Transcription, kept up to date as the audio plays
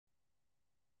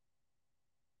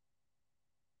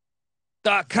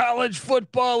The college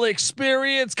football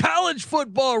experience, college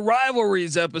football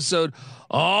rivalries episode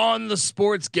on the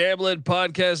Sports Gambling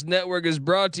Podcast Network is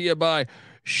brought to you by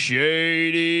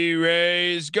Shady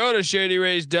Rays. Go to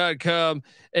shadyrays.com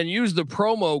and use the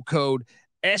promo code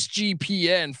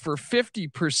SGPN for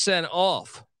 50%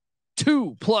 off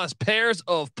 2+ pairs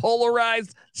of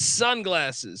polarized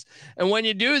sunglasses. And when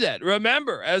you do that,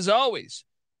 remember, as always,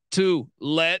 to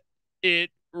let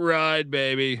it ride,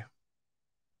 baby.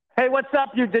 Hey, what's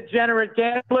up, you degenerate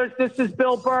gamblers? This is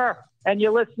Bill Burr, and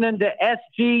you're listening to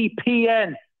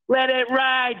SGPN. Let it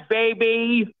ride,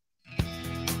 baby.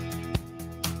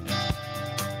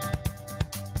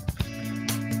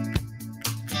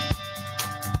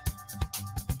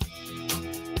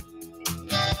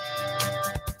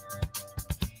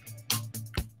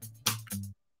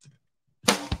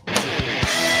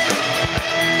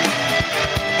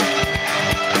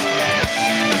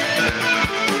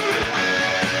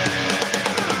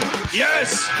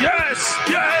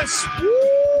 Yes. Woo!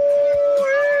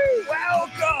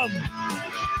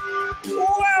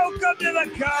 Welcome to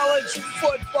the college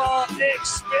football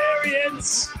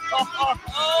experience.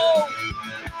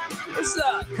 This is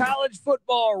a college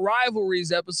football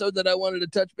rivalries episode that I wanted to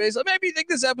touch base on. Maybe you think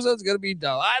this episode is going to be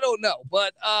dumb. I don't know,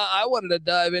 but I wanted to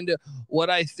dive into what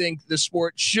I think the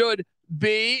sport should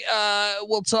be.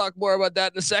 We'll talk more about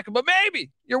that in a second, but maybe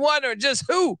you're wondering just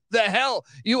who the hell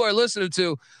you are listening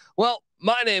to. Well,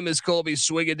 my name is Colby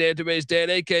Swigga Database Dan,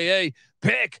 aka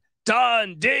Pick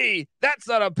Dundee. That's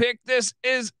not a pick. This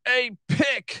is a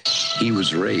pick. He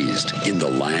was raised in the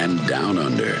land down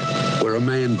under, where a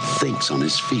man thinks on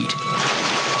his feet,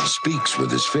 speaks with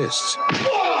his fists,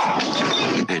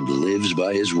 and lives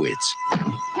by his wits.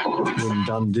 When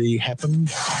Dundee happened,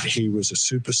 he was a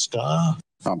superstar.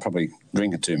 I'm probably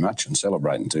drinking too much and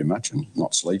celebrating too much and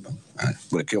not sleeping.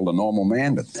 Would have killed a normal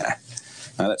man, but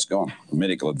no, that's gone. The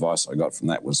medical advice I got from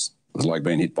that was like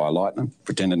being hit by lightning.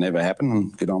 Pretend it never happened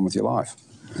and get on with your life.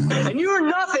 And you're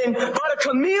nothing but a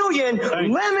chameleon,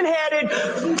 lemon-headed,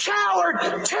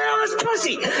 coward, terrorist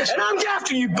pussy. And I'm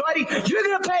after you, buddy. You're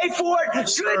going to pay for it.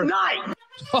 Good night.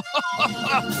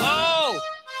 Oh,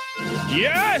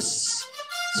 yes.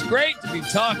 It's great to be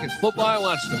talking football. I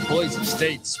watched the Boise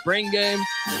State spring game.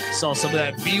 Saw some of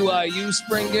that BYU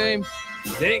spring game.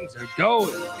 Things are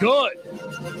going good.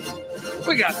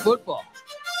 We got football.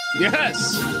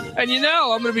 Yes. And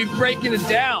I'm going to be breaking it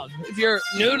down. If you're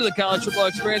new to the college football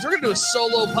experience, we're going to do a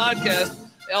solo podcast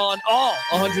on all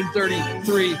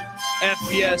 133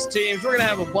 FBS teams. We're going to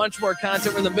have a bunch more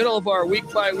content. We're in the middle of our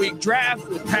week-by-week draft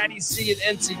with Patty C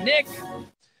and NC Nick.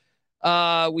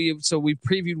 We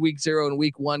previewed week 0 and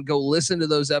week 1. Go listen to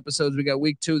those episodes. We got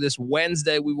week 2 this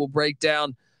Wednesday. We will break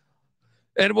down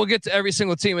and we'll get to every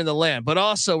single team in the land, but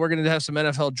also we're going to have some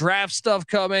NFL draft stuff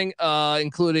coming,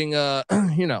 including,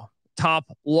 top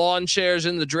lawn chairs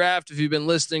in the draft. If you've been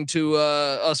listening to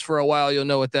us for a while, you'll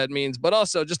know what that means, but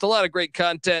also just a lot of great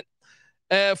content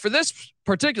for this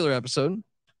particular episode.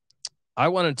 I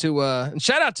wanted to, and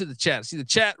shout out to the chat. See the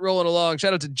chat rolling along.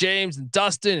 Shout out to James and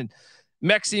Dustin and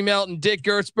Mexi Melton, Dick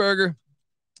Gertzberger.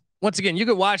 Once again, you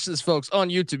can watch this, folks, on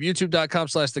YouTube,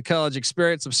 youtube.com/the college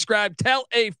experience. Subscribe, tell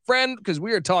a friend, because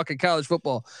we are talking college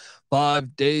football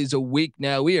 5 days a week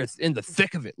now. We are in the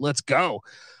thick of it. Let's go.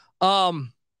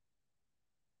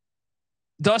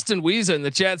 Dustin Weeza in the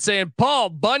chat saying, Paul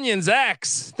Bunyan's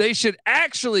axe. They should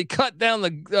actually cut down the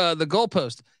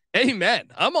goalpost. Amen.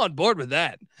 I'm on board with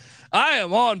that. I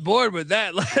am on board with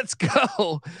that. Let's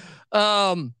go.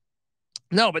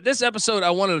 No, but this episode,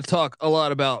 I wanted to talk a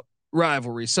lot about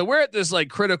rivalry. So we're at this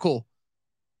critical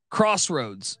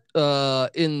crossroads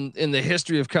in the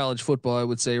history of college football, I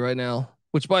would say right now,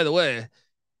 which, by the way,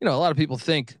 a lot of people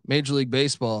think Major League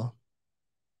Baseball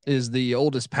is the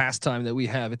oldest pastime that we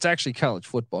have. It's actually college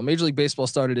football. Major League Baseball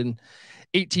started in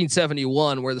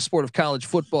 1871, where the sport of college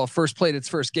football first played its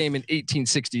first game in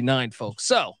 1869, folks.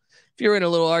 So if you're in a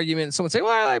little argument, someone say,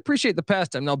 well, I appreciate the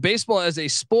pastime. Now, baseball as a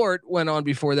sport went on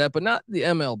before that, but not the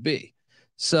MLB.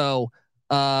 So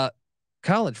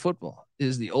college football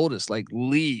is the oldest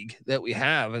league that we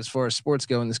have as far as sports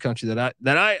go in this country that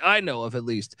I know of, at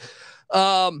least.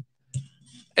 And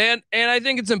I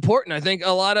think it's important. I think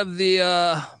a lot of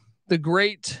the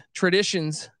great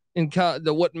traditions in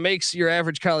what makes your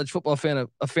average college football fan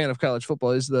a fan of college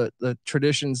football is the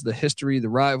traditions, the history, the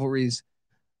rivalries.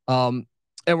 And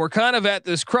we're kind of at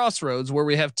this crossroads where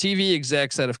we have TV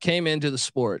execs that have came into the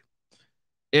sport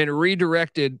and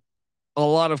redirected a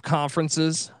lot of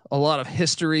conferences, a lot of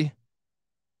history.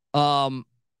 And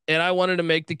I wanted to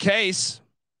make the case,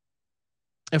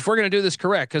 if we're going to do this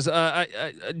correct, because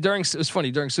it was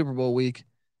funny during Super Bowl week,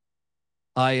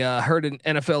 I heard an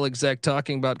NFL exec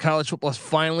talking about college football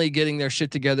finally getting their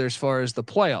shit together as far as the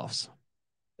playoffs,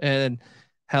 and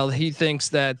how he thinks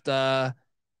that the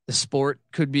sport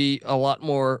could be a lot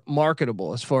more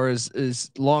marketable as far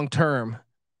as long term,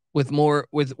 with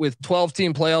 12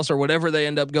 team playoffs or whatever they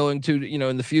end up going to,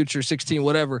 in the future, 16,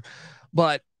 whatever.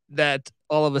 But that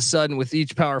all of a sudden, with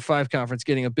each Power 5 conference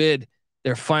getting a bid,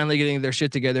 they're finally getting their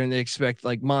shit together, and they expect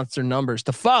like monster numbers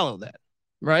to follow that,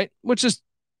 right? Which is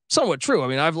somewhat true. I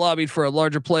mean, I've lobbied for a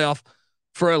larger playoff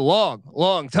for a long,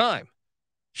 long time.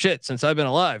 Shit, since I've been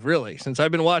alive, really. Since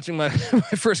I've been watching my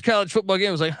first college football game,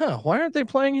 I was like, why aren't they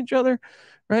playing each other?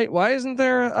 Right? Why isn't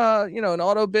there an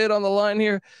auto bid on the line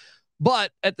here?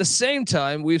 But at the same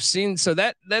time, we've seen, so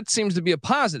that seems to be a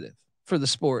positive for the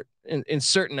sport in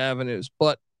certain avenues.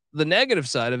 But the negative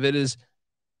side of it is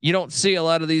you don't see a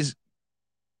lot of these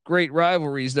great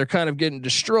rivalries. They're kind of getting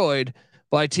destroyed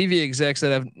by TV execs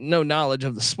that have no knowledge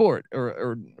of the sport,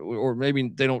 or maybe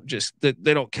they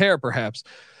don't care, perhaps.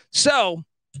 So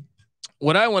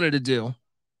what I wanted to do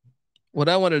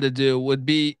would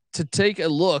be to take a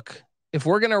look, if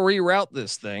we're going to reroute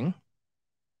this thing,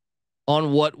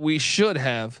 on what we should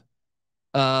have,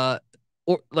 or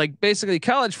like basically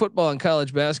college football and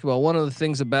college basketball. One of the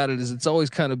things about it is it's always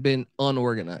kind of been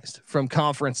unorganized from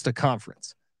conference to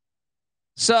conference.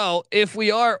 So if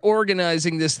we are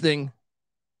organizing this thing,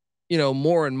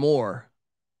 more and more,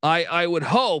 I would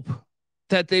hope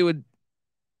that they would,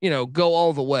 go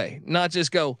all the way, not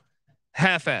just go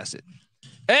half-ass it.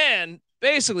 And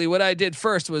basically what I did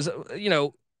first was,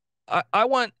 I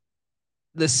want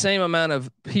the same amount of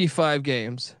P5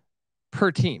 games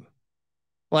per team.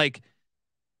 Like,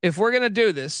 if we're gonna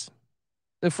do this,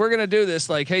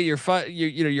 like, hey,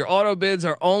 your auto bids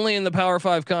are only in the Power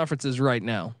 5 conferences right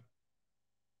now.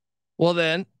 Well,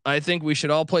 then I think we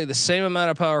should all play the same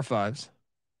amount of Power 5s.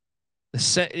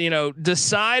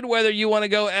 Decide whether you want to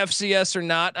go FCS or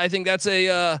not. I think that's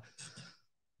an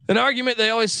argument they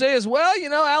always say is, well,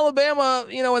 Alabama,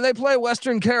 when they play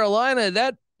Western Carolina,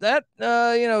 that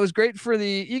is great for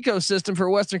the ecosystem for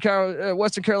Western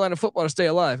Carolina football to stay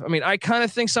alive. I mean, I kind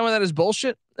of think some of that is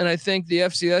bullshit, and I think the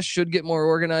FCS should get more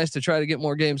organized to try to get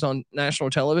more games on national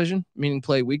television, meaning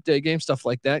play weekday games, stuff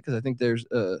like that. Because I think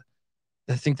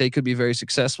I think they could be very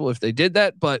successful if they did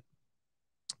that. But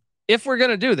if we're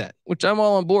gonna do that, which I'm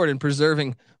all on board in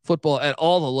preserving football at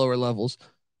all the lower levels,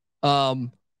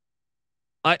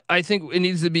 I think it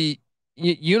needs to be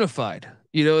unified.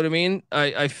 You know what I mean?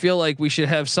 I feel like we should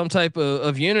have some type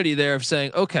of unity there of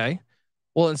saying, okay,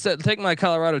 well, instead, take my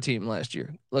Colorado team last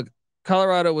year. Look,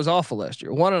 Colorado was awful last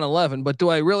year, 1-11. But do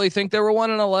I really think they were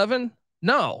 1-11?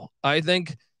 No, I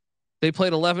think they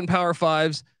played 11 Power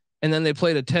 5s, and then they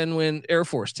played a 10-win Air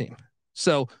Force team.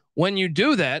 So when you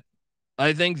do that,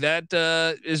 I think that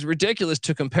is ridiculous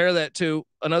to compare that to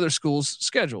another school's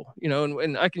schedule.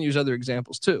 And I can use other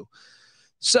examples too.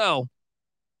 So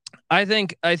I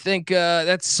think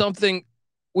that's something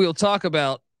we'll talk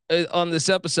about on this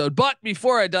episode. But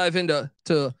before I dive into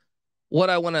what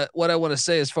I want to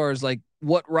say as far as like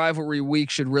what rivalry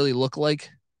week should really look like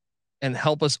and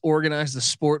help us organize the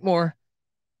sport more,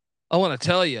 I want to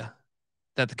tell you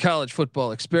that the college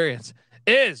football experience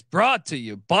is brought to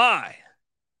you by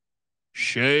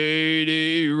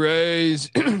Shady Rays.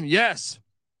 Yes.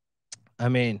 I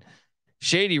mean,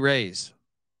 Shady Rays.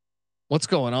 What's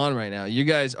going on right now? You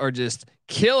guys are just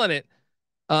killing it.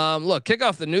 Look, kick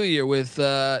off the new year with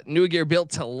new gear built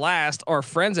to last. Our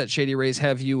friends at Shady Rays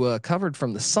have you covered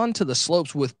from the sun to the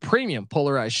slopes with premium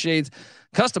polarized shades,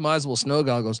 customizable snow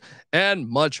goggles, and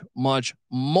much, much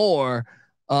more.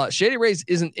 Shady Rays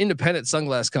is an independent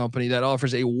sunglass company that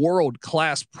offers a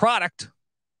world-class product,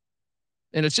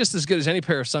 and it's just as good as any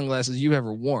pair of sunglasses you've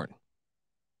ever worn.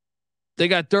 They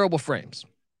got durable frames.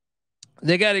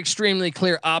 They got extremely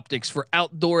clear optics for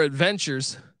outdoor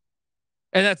adventures.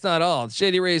 And that's not all.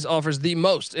 Shady Rays offers the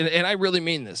most, and I really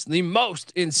mean this, the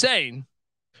most insane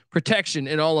protection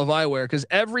in all of eyewear, because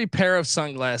every pair of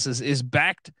sunglasses is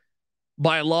backed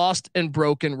by lost and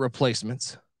broken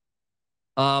replacements.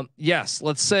 Yes,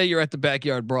 let's say you're at the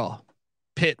Backyard Brawl,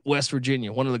 Pitt, West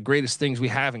Virginia, one of the greatest things we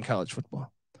have in college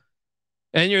football.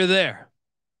 And you're there,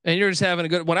 and you're just having a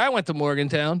good. When I went to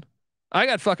Morgantown, I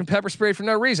got fucking pepper sprayed for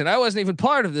no reason. I wasn't even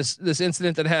part of this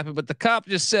incident that happened, but the cop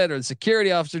just said, or the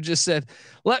security officer just said,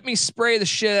 "Let me spray the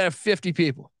shit out of 50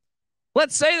 people."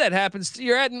 Let's say that happens.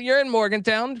 You're in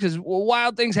Morgantown, because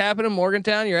wild things happen in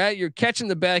Morgantown. You're catching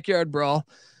the Backyard Brawl,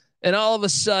 and all of a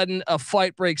sudden a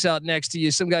fight breaks out next to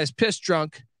you. Some guy's pissed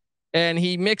drunk, and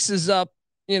he mixes up,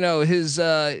 his,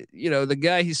 the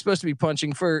guy he's supposed to be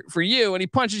punching for you, and he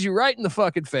punches you right in the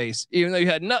fucking face, even though you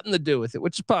had nothing to do with it,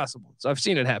 which is possible. So I've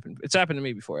seen it happen. It's happened to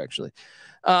me before, actually.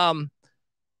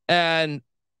 And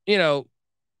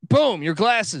boom, your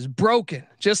glass is broken,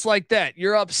 just like that.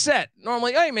 You're upset.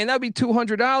 Normally, hey man, that'd be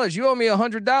 $200. You owe me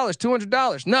 $100,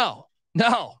 $200. No,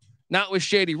 not with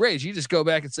Shady Rays. You just go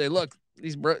back and say, look,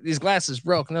 these glasses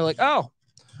broke, and they're like, oh,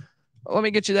 let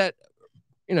me get you that.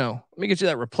 Let me get you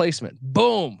that replacement.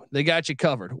 Boom. They got you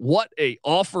covered. What a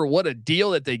offer. What a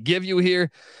deal that they give you here.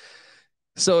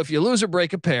 So if you lose or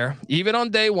break a pair, even on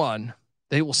day one,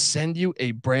 they will send you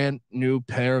a brand new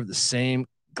pair of the same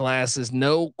glasses.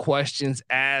 No questions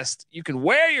asked. You can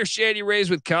wear your Shady Rays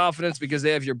with confidence because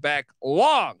they have your back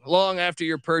long after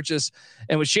your purchase.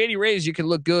 And with Shady Rays, you can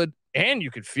look good and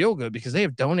you can feel good because they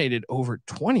have donated over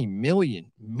 20 million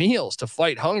meals to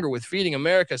fight hunger with Feeding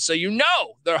America. So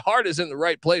their heart is in the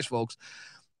right place, folks.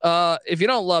 If you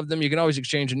don't love them, you can always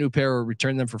exchange a new pair or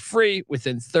return them for free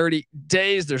within 30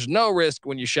 days. There's no risk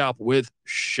when you shop with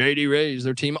Shady Rays.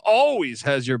 Their team always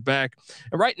has your back.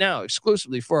 And right now,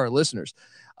 exclusively for our listeners,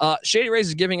 Shady Rays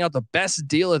is giving out the best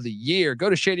deal of the year. Go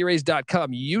to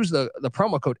shadyrays.com. Use the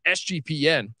promo code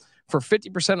SGPN for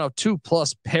 50% off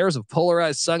 2+ pairs of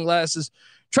polarized sunglasses.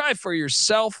 Try for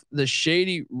yourself the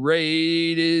Shady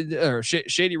Rays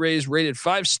rated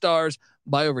 5 stars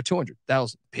by over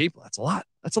 200,000 people. That's a lot.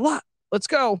 Let's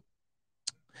go.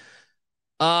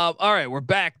 All right, we're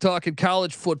back talking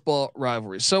college football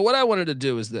rivalries. So what I wanted to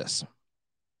do is this.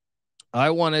 I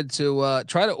wanted to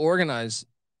try to organize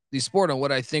the sport on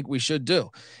what I think we should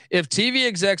do. If TV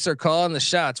execs are calling the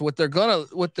shots, what they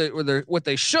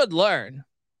should learn.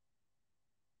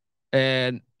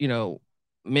 And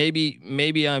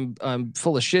maybe I'm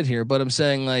full of shit here, but I'm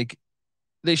saying like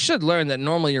they should learn that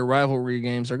normally your rivalry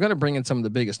games are going to bring in some of the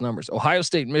biggest numbers. Ohio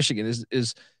State, Michigan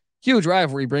is huge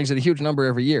rivalry, brings in a huge number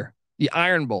every year. The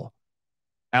Iron Bowl,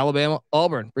 Alabama,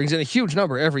 Auburn brings in a huge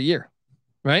number every year,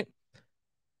 right?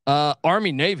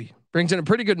 Army, Navy brings in a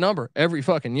pretty good number every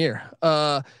fucking year.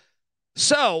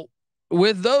 So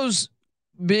with those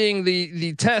being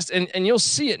the test, and you'll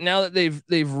see it now that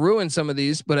they've ruined some of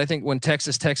these, but I think when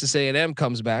Texas A&M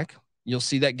comes back, you'll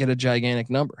see that get a gigantic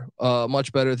number,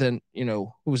 much better than,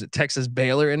 who was it? Texas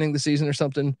Baylor ending the season or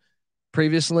something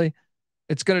previously.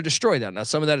 It's going to destroy that. Now,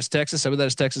 some of that is Texas, some of that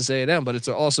is Texas A&M, but it's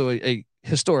also a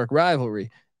historic rivalry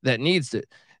that needs it.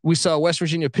 We saw West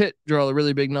Virginia Pitt draw a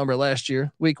really big number last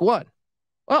year, week 1.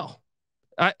 Oh,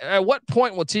 at what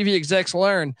point will TV execs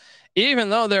learn, even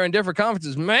though they're in different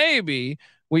conferences, maybe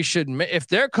we should, if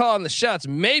they're calling the shots,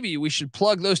 maybe we should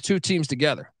plug those two teams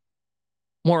together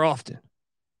more often.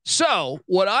 So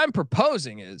what I'm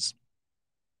proposing is,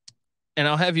 and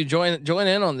I'll have you join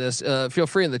in on this. Feel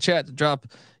free in the chat to drop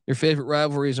your favorite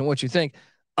rivalries and what you think.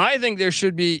 I think there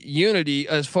should be unity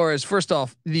as far as, first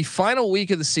off, the final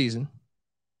week of the season,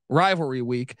 rivalry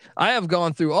week. I have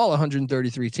gone through all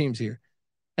 133 teams here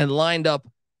and lined up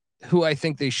who I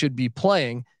think they should be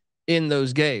playing in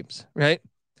those games. Right.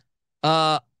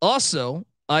 Also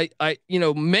I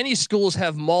many schools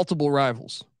have multiple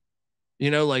rivals,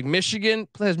 like Michigan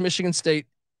has Michigan State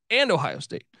and Ohio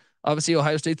State. Obviously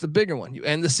Ohio State's the bigger one. You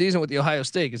end the season with the Ohio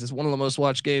State because it's one of the most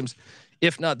watched games,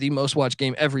 if not the most watched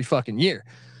game every fucking year.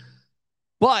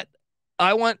 But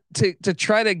I want to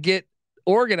try to get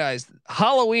organized.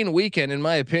 Halloween weekend, in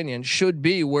my opinion, should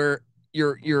be where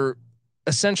your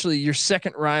essentially your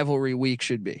second rivalry week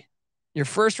should be. Your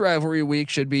first rivalry week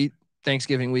should be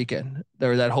Thanksgiving weekend.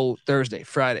 There, that whole Thursday,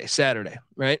 Friday, Saturday,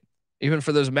 right? Even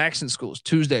for those Maxon schools,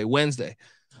 Tuesday, Wednesday.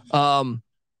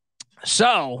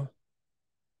 So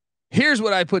here's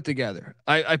what I put together.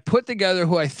 I put together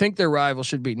who I think their rival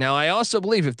should be. Now, I also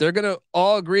believe if they're going to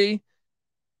all agree,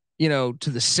 to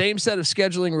the same set of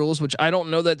scheduling rules, which I don't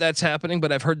know that that's happening,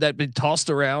 but I've heard that been tossed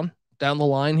around down the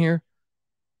line here.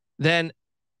 Then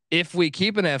if we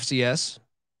keep an FCS,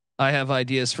 I have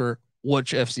ideas for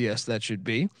which FCS that should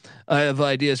be. I have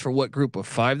ideas for what group of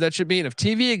 5 that should be. And if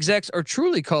TV execs are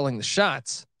truly calling the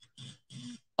shots,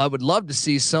 I would love to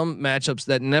see some matchups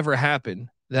that never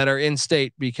happen that are in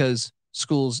state because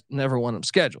schools never want them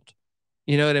scheduled.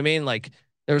 You know what I mean? Like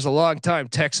there was a long time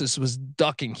Texas was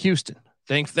ducking Houston.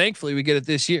 Thankfully we get it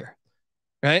this year,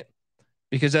 right?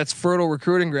 Because that's fertile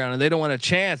recruiting ground and they don't want a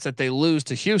chance that they lose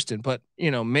to Houston, but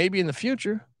maybe in the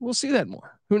future we'll see that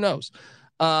more. Who knows?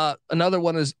 Another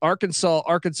one is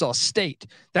Arkansas State.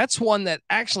 That's one that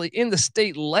actually in the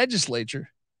state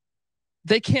legislature,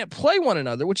 they can't play one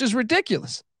another, which is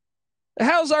ridiculous.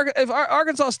 How's if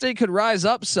Arkansas State could rise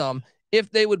up some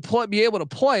if they would be able to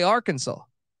play Arkansas?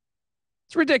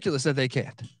 It's ridiculous that they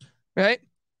can't, right?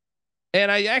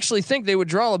 And I actually think they would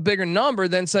draw a bigger number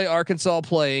than say Arkansas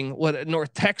playing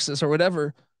North Texas or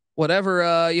whatever,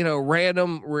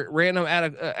 random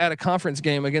at a conference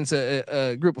game against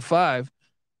a group of 5.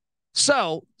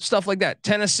 So stuff like that.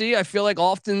 Tennessee, I feel like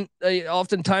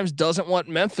oftentimes doesn't want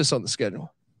Memphis on the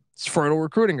schedule. It's fertile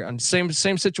recruiting ground. Same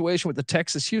situation with the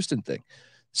Texas Houston thing.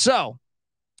 So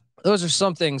those are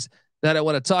some things that I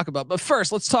want to talk about. But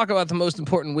first, let's talk about the most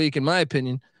important week, in my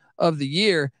opinion, of the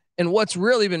year, and what's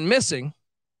really been missing,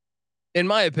 in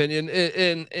my opinion,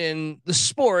 in the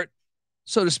sport,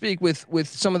 so to speak, with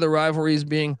some of the rivalries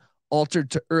being altered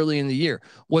to early in the year.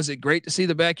 Was it great to see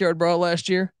the backyard brawl last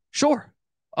year? Sure.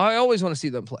 I always want to see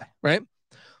them play, right?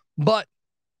 But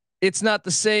it's not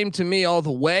the same to me all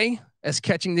the way as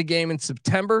catching the game in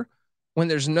September when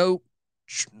there's no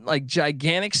like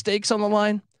gigantic stakes on the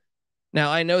line.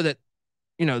 Now I know that,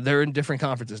 they're in different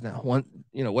conferences now. One,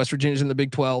 West Virginia's in the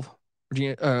Big 12,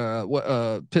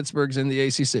 Pittsburgh's in the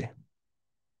ACC.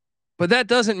 But that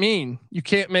doesn't mean you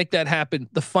can't make that happen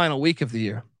the final week of the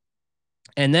year.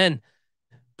 And then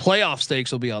playoff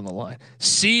stakes will be on the line.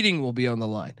 Seeding will be on the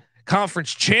line.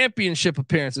 Conference championship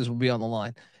appearances will be on the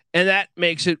line. And that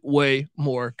makes it way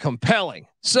more compelling.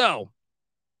 So,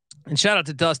 and shout out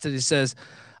to Dustin. He says,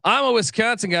 I'm a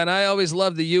Wisconsin guy and I always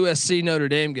love the USC Notre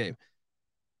Dame game.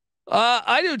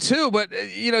 I do too, but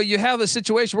you have a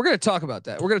situation. We're going to talk about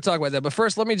that. But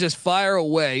first, let me just fire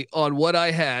away on what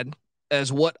I had as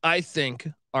what I think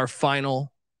our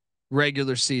final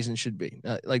regular season should be,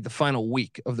 like the final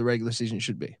week of the regular season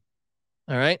should be.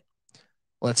 All right,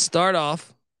 let's start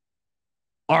off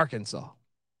Arkansas.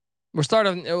 Let's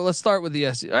start with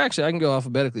the SEC. Actually, I can go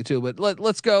alphabetically too, but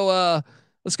let's go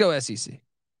SEC.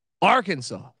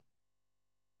 Arkansas.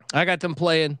 I got them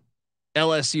playing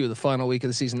LSU the final week of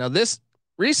the season. Now, this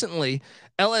recently,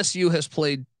 LSU has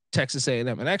played Texas A&M,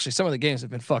 and actually some of the games have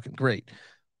been fucking great.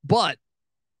 But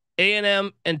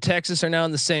A&M and Texas are now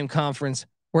in the same conference.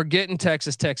 We're getting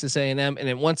Texas A&M, and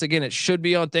then once again, it should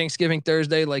be on Thanksgiving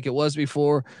Thursday like it was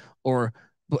before, or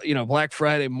Black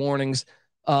Friday mornings.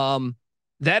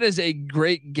 That is a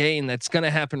great game that's going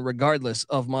to happen regardless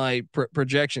of my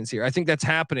projections here. I think that's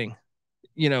happening,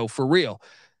 for real.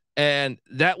 And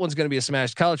that one's going to be a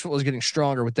smash. College football is getting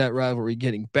stronger with that rivalry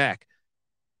getting back.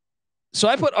 So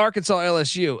I put Arkansas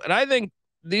LSU, and I think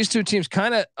these two teams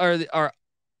kind of are,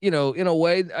 in a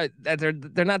way that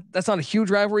they're not, that's not a huge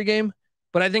rivalry game,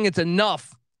 but I think it's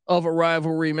enough of a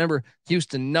rivalry. Remember,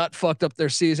 Houston nut fucked up their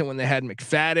season when they had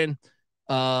McFadden.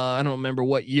 I don't remember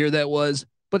what year that was,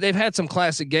 but they've had some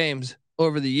classic games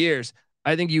over the years.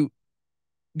 I think you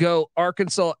go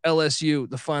Arkansas LSU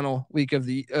the final week of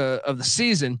the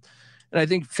season, and I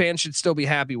think fans should still be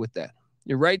happy with that.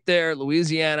 You're right there,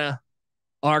 Louisiana,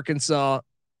 Arkansas.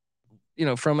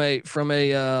 From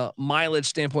a mileage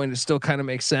standpoint, it still kind of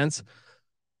makes sense.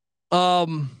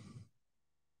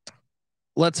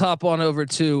 Let's hop on over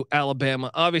to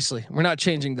Alabama. Obviously, we're not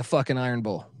changing the fucking Iron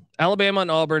Bowl. Alabama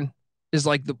and Auburn is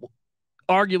like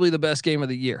arguably the best game of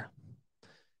the year.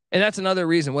 And that's another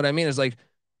reason. What I mean is like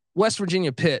West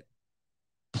Virginia Pitt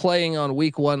playing on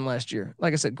week 1 last year.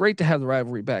 Like I said, great to have the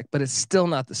rivalry back, but it's still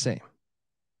not the same.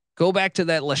 Go back to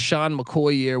that LaShawn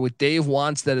McCoy year with Dave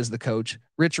Wanstead as the coach.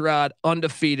 Rich Rod,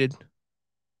 undefeated,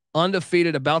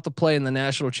 about to play in the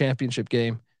national championship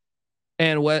game.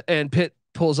 And Pitt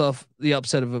pulls off the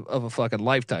upset of a fucking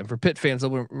lifetime. For Pitt fans,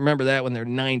 they'll remember that when they're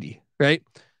 90, right?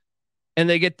 And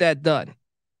they get that done.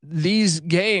 These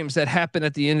games that happen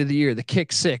at the end of the year, the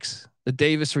kick 6, the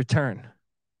Davis return,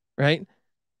 right?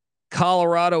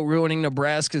 Colorado ruining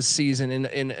Nebraska's season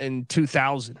in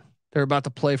 2000. They're about to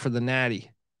play for the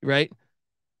Natty, right?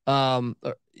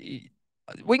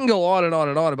 We can go on and on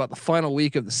and on about the final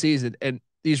week of the season, and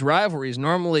these rivalries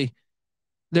normally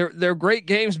they're great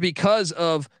games because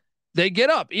of they get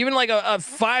up, even like a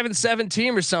 5-7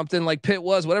 team or something like Pitt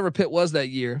was, whatever Pitt was that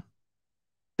year.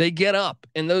 They get up,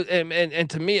 and those and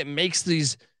to me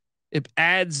it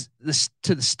adds this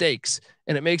to the stakes,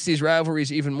 and it makes these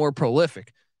rivalries even more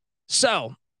prolific.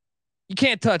 So you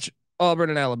can't touch Auburn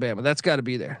and Alabama. That's got to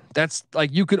be there. That's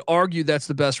like, you could argue that's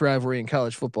the best rivalry in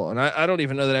college football. And I don't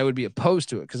even know that I would be opposed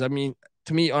to it. Cause I mean,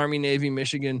 to me, Army, Navy,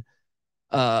 Michigan,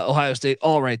 Ohio State,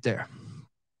 all right there.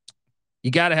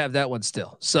 You got to have that one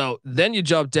still. So then you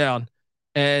jump down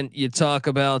and you talk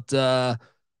about the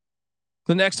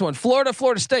next one, Florida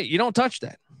State. You don't touch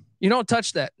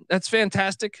that. That's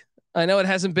fantastic. I know it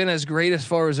hasn't been as great as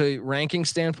far as a ranking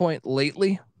standpoint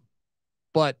lately,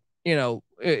 but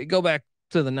go back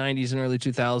to the 90s and early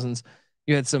 2000s.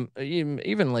 You had some,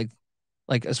 even like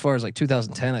as far as like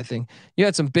 2010, I think you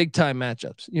had some big time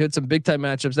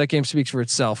matchups. That game speaks for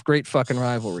itself. Great fucking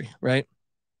rivalry, right?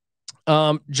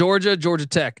 Georgia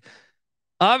Tech.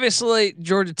 Obviously,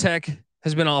 Georgia Tech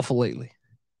has been awful lately,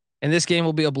 and this game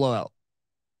will be a blowout,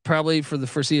 probably for the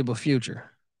foreseeable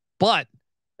future. But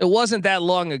it wasn't that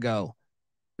long ago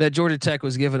that Georgia Tech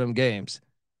was giving them games.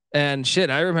 And shit,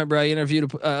 I remember I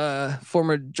interviewed a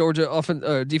former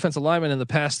Georgia defensive lineman in the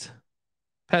past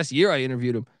year. I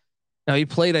interviewed him. Now he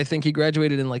played. I think he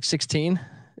graduated in like 16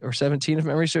 or 17, if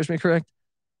memory serves me correct.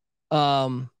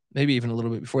 Maybe even a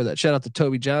little bit before that. Shout out to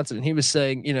Toby Johnson, and he was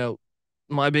saying,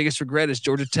 my biggest regret is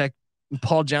Georgia Tech and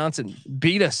Paul Johnson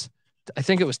beat us. I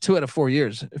think it was 2 out of 4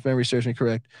 years, if memory serves me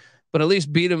correct, but at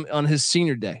least beat him on his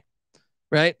senior day,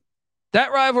 right?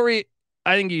 That rivalry,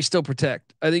 I think you still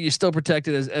protect. I think you still protect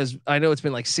it as I know it's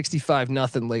been like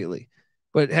 65-0 lately,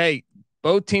 but hey,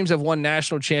 both teams have won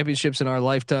national championships in our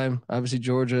lifetime. Obviously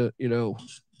Georgia,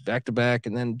 back to back,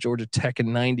 and then Georgia Tech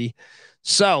in 90.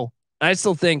 So I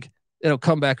still think it'll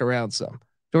come back around some.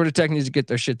 Georgia Tech needs to get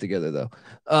their shit together though.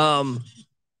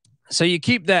 So you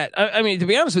keep that. I mean, to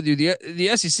be honest with you,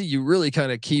 the SEC, you really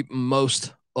kind of keep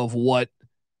most of what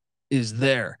is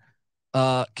there.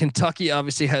 Kentucky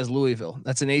obviously has Louisville.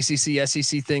 That's an ACC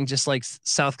SEC thing, just like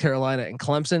South Carolina and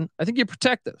Clemson. I think you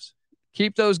protect those,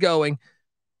 keep those going.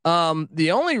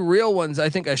 The only real ones I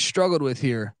think I struggled with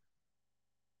here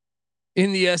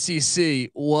in the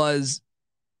SEC was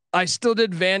I still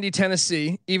did Vandy,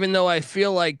 Tennessee, even though I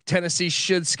feel like Tennessee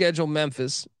should schedule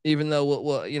Memphis, even though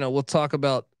we'll talk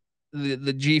about the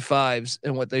G5s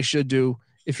and what they should do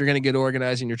if you're going to get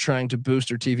organized and you're trying to boost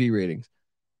their TV ratings.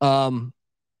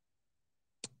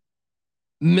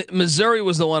 Missouri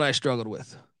was the one I struggled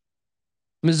with.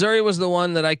 Missouri was the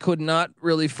one that I could not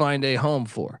really find a home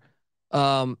for.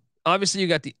 Obviously you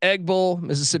got the Egg Bowl,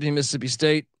 Mississippi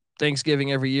State,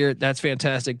 Thanksgiving every year. That's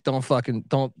fantastic. Don't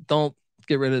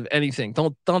get rid of anything.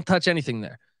 Don't touch anything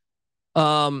there.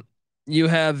 You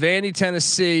have Vandy,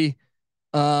 Tennessee,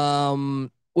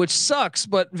 which sucks,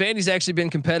 but Vandy's actually been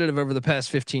competitive over the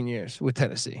past 15 years with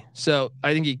Tennessee. So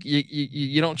I think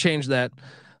you don't change that.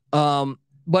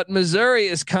 But Missouri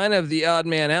is kind of the odd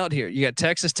man out here. You got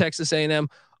Texas A&M.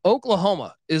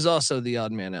 Oklahoma is also the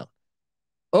odd man out.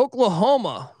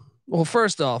 Oklahoma. Well,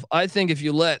 first off, I think if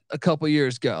you let a couple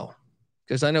years go,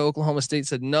 because I know Oklahoma State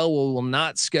said, no, we will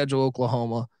not schedule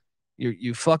Oklahoma.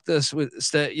 You fucked us with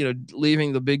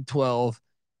leaving the Big 12,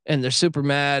 and they're super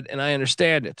mad. And I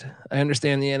understand it. I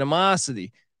understand the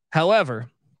animosity. However,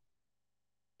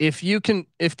 if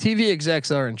TV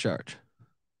execs are in charge,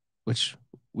 which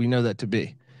we know that to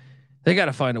be, they got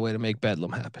to find a way to make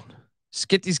Bedlam happen. Just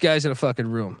get these guys in a fucking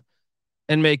room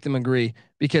and make them agree,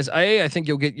 because I think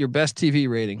you'll get your best TV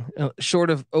rating short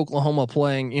of Oklahoma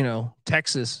playing,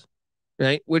 Texas,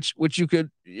 right? Which you can't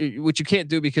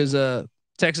do because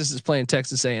Texas is playing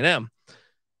Texas A&M.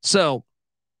 So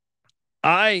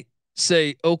I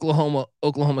say Oklahoma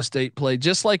State play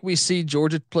just like we see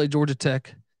Georgia play Georgia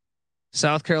Tech,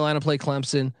 South Carolina play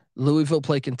Clemson, Louisville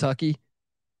play Kentucky.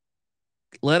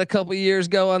 Let a couple of years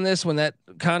go on this when that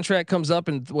contract comes up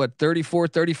in 34,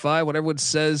 35, whatever it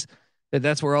says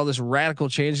that's where all this radical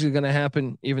change is going to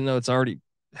happen, even though it's already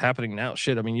happening now.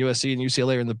 Shit. I mean, USC and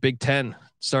UCLA are in the Big 10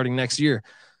 starting next year.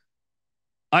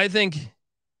 I think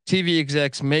TV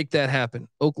execs make that happen.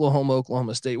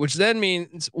 Oklahoma State, which then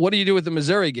means, what do you do with the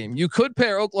Missouri game? You could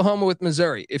pair Oklahoma with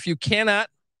Missouri. If you cannot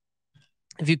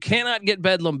get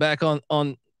Bedlam back on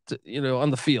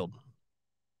the field,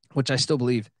 which I still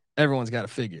believe everyone's got to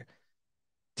figure,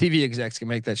 TV execs can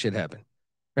make that shit happen,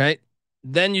 right?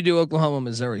 Then you do Oklahoma,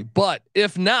 Missouri. But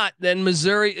if not, then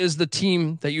Missouri is the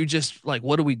team that you just like,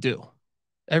 what do we do?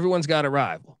 Everyone's got a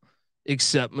rival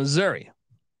except Missouri.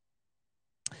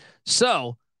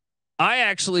 So I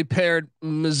actually paired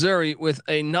Missouri with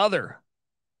another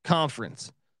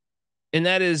conference, and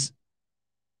that is,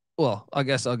 well, I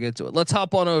guess I'll get to it. Let's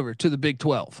hop on over to the Big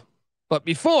 12. But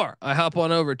before I hop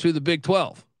on over to the Big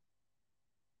 12,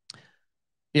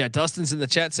 yeah, Dustin's in the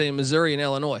chat saying Missouri and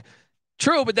Illinois.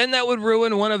 True, but then that would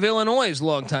ruin one of Illinois'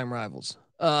 longtime rivals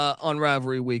on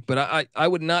Rivalry Week. But I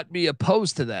would not be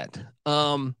opposed to that.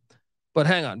 But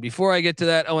hang on, before I get to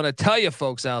that, I want to tell you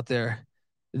folks out there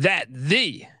that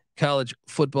the college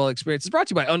football experience is brought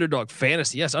to you by Underdog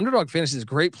Fantasy. Yes, Underdog Fantasy is a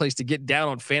great place to get down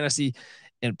on fantasy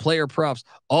and player props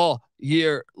all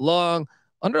year long.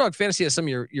 Underdog Fantasy has some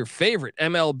of your favorite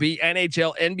MLB,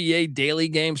 NHL, NBA daily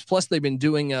games. Plus, they've been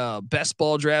doing best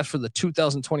ball drafts for the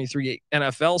 2023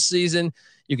 NFL season.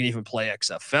 You can even play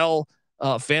XFL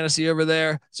fantasy over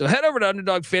there. So head over to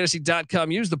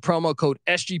UnderdogFantasy.com. Use the promo code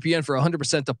SGPN for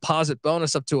 100% deposit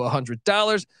bonus up to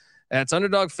 $100. That's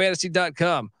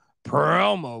UnderdogFantasy.com.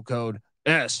 Promo code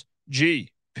SGPN.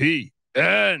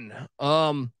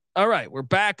 All right, we're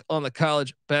back on the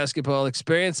college basketball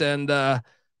experience, and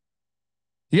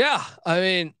yeah, I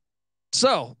mean,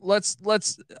 so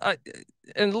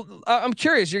I'm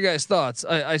curious your guys' thoughts.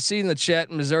 I see in the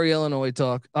chat Missouri Illinois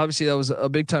talk. Obviously, that was a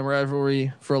big time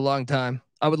rivalry for a long time.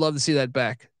 I would love to see that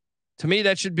back. To me,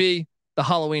 that should be the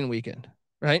Halloween weekend,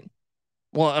 right?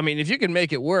 Well, I mean, if you can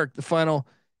make it work, the final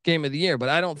game of the year, but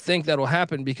I don't think that'll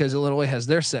happen because Illinois has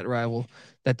their set rival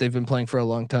that they've been playing for a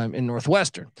long time in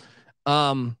Northwestern.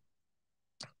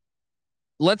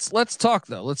 Let's talk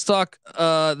though. Let's talk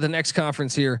the next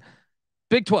conference here,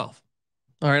 Big 12.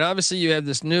 All right, obviously you have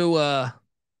this new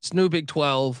Big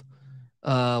 12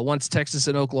 once Texas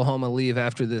and Oklahoma leave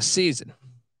after this season.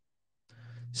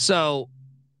 So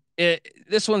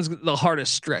this one's the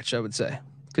hardest stretch, I would say,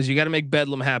 because you got to make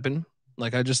Bedlam happen,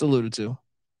 like I just alluded to.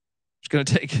 It's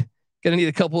gonna need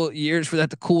a couple of years for that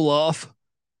to cool off.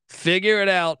 Figure it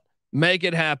out, make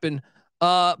it happen.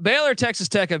 Baylor, Texas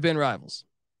Tech have been rivals.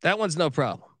 That one's no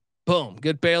problem. Boom,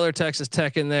 get Baylor, Texas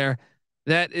Tech in there.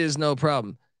 That is no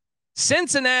problem.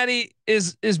 Cincinnati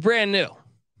is brand new.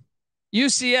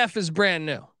 UCF is brand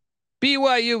new.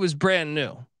 BYU is brand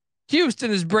new.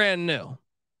 Houston is brand new.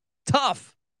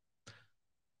 Tough.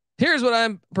 Here's what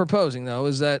I'm proposing though,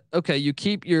 is that, okay, you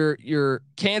keep your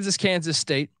Kansas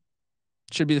State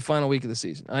should be the final week of the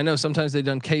season. I know sometimes they've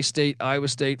done K-State, Iowa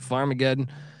State, Farmageddon.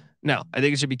 No, I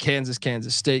think it should be Kansas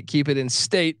State. Keep it in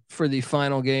state for the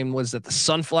final game. Was that the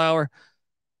Sunflower?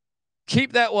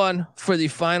 Keep that one for the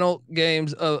final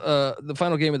games of the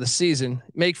final game of the season.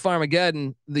 Make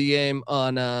Farmageddon the game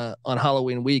on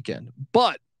Halloween weekend.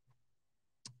 But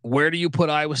where do you put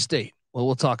Iowa State? Well,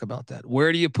 we'll talk about that.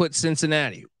 Where do you put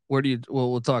Cincinnati?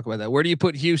 We'll talk about that. Where do you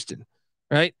put Houston?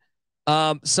 Right?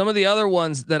 Some of the other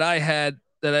ones that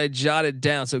I jotted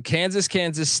down. So Kansas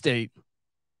State.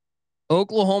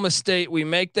 Oklahoma State, we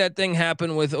make that thing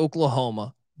happen with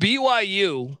Oklahoma.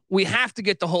 BYU, we have to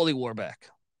get the Holy War back.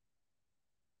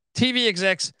 TV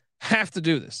execs have to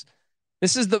do this.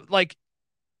 This is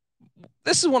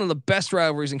one of the best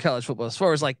rivalries in college football as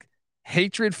far as like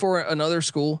hatred for another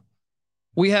school.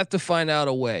 We have to find out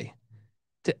a way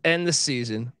to end the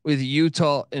season with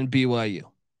Utah and BYU.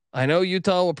 I know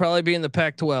Utah will probably be in the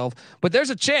Pac-12, but there's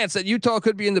a chance that Utah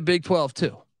could be in the Big 12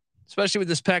 too. Especially with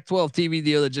this Pac-12 TV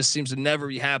deal that just seems to never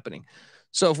be happening.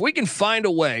 So if we can find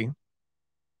a way,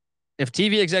 if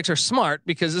TV execs are smart,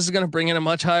 because this is going to bring in a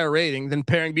much higher rating than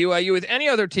pairing BYU with any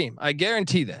other team. I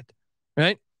guarantee that,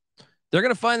 right? They're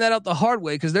going to find that out the hard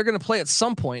way because they're going to play at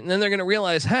some point, and then they're going to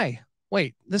realize, hey,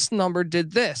 wait, this number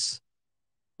did this,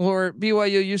 or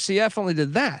BYU UCF only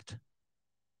did that.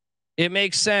 It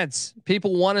makes sense.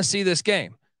 People want to see this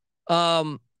game.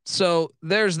 So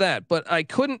there's that, but I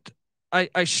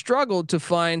struggled to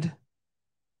find,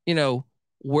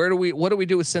 what do we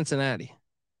do with Cincinnati?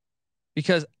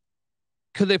 Because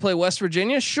could they play West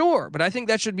Virginia? Sure. But I think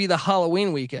that should be the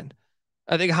Halloween weekend.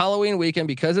 I think Halloween weekend,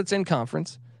 because it's in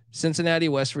conference, Cincinnati,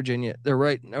 West Virginia,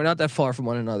 they're not that far from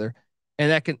one another.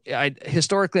 And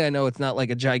historically, I know it's not like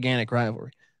a gigantic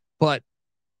rivalry, but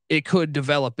it could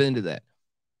develop into that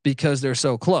because they're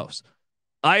so close.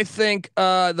 I think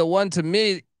the one to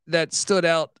me that stood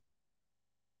out,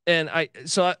 and I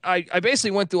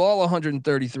basically went through all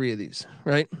 133 of these,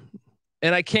 right?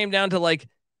 And I came down to like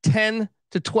 10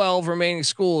 to 12 remaining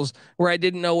schools where I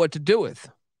didn't know what to do with.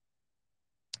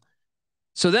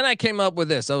 So then I came up with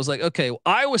this. I was like, okay,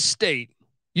 Iowa State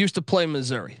used to play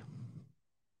Missouri.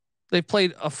 They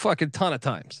played a fucking ton of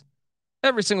times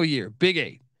every single year, Big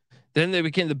 8. Then they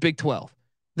became the Big 12.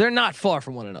 They're not far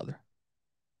from one another.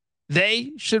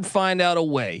 They should find out a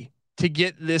way to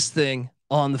get this thing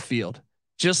on the field.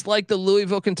 Just like the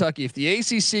Louisville, Kentucky, if the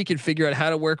ACC could figure out how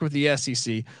to work with the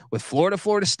SEC, with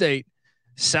Florida State,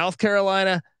 South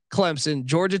Carolina, Clemson,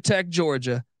 Georgia Tech,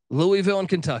 Georgia, Louisville, and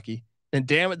Kentucky, then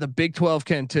damn it, the Big 12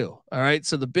 can too. All right.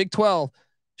 So the Big 12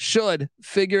 should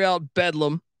figure out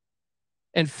Bedlam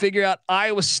and figure out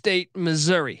Iowa State,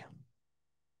 Missouri.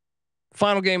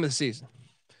 Final game of the season.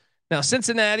 Now,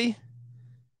 Cincinnati,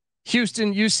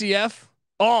 Houston, UCF,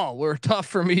 all were tough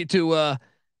for me to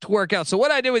work out. So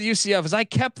what I did with UCF is I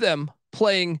kept them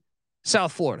playing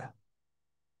South Florida.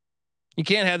 You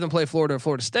can't have them play Florida or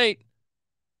Florida State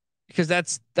because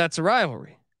that's a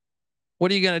rivalry.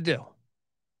 What are you going to do?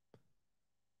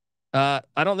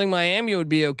 I don't think Miami would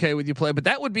be okay with you play, but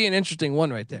that would be an interesting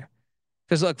one right there.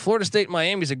 Because look, Florida State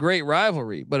Miami is a great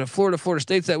rivalry, but if Florida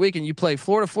State's that weekend, you play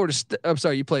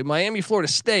you play Miami Florida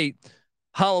State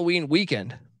Halloween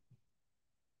weekend,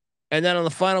 and then on the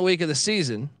final week of the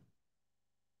season,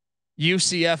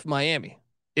 UCF Miami.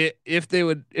 If they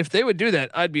would do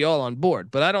that, I'd be all on board,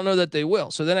 but I don't know that they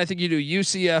will. So then I think you do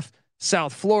UCF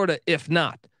South Florida. If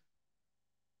not,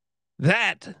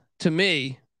 That to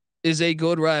me is a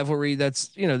good rivalry. That's,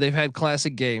 they've had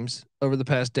classic games over the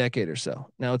past decade or so.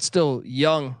 Now it's still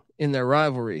young in their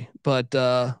rivalry, but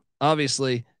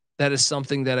obviously that is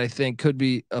something that I think could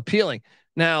be appealing.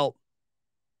 Now,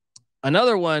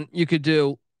 another one you could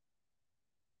do,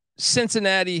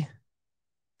 Cincinnati,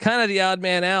 kind of the odd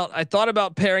man out. I thought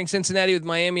about pairing Cincinnati with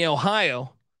Miami,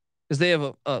 Ohio, because they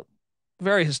have a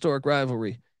very historic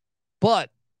rivalry, but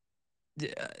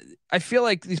I feel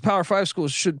like these Power 5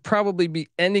 schools should probably be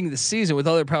ending the season with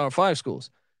other Power 5 schools.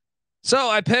 So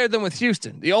I paired them with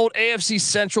Houston, the old AFC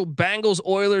Central Bengals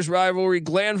Oilers rivalry,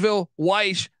 Glanville,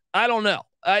 Weish. I don't know.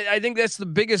 I think that's the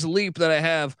biggest leap that I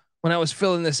have when I was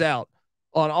filling this out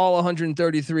on all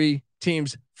 133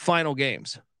 teams' final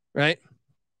games, right?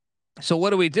 So what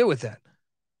do we do with that?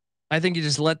 I think you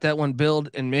just let that one build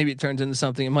and maybe it turns into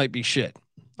something. It might be shit.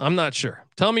 I'm not sure.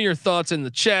 Tell me your thoughts in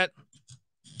the chat.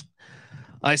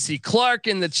 I see Clark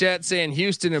in the chat saying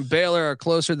Houston and Baylor are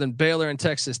closer than Baylor and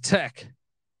Texas Tech.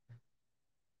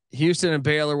 Houston and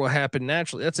Baylor will happen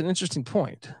naturally. That's an interesting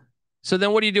point. So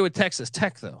then what do you do with Texas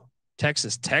Tech though?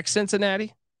 Texas Tech, Cincinnati,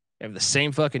 they have the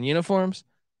same fucking uniforms.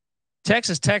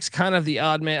 Texas Tech's kind of the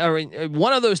odd man. Or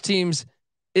one of those teams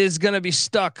is going to be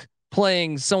stuck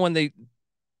playing someone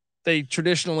they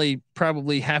traditionally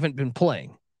probably haven't been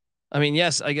playing. I mean,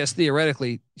 yes, I guess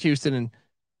theoretically Houston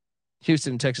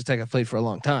and Texas Tech have played for a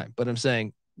long time, but I'm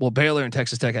saying, well, Baylor and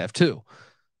Texas Tech have too.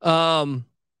 I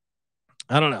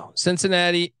don't know.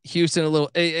 Cincinnati, Houston, a little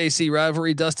AAC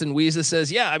rivalry. Dustin Wiesa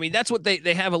says, yeah, I mean, that's what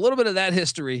they have a little bit of that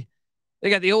history. They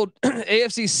got the old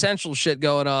AFC Central shit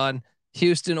going on.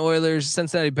 Houston Oilers,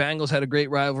 Cincinnati Bengals had a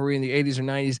great rivalry in the 80s or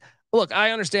 90s. Look,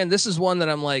 I understand this is one that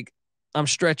I'm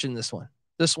stretching this one.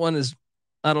 This one is,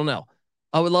 I don't know.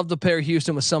 I would love to pair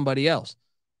Houston with somebody else,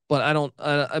 but I don't,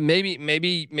 maybe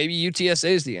UTSA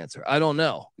is the answer. I don't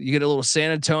know. You get a little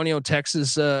San Antonio,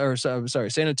 Texas,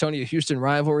 San Antonio, Houston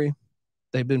rivalry.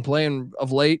 They've been playing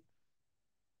of late,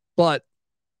 but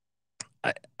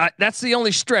that's the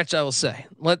only stretch I will say.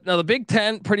 Now the Big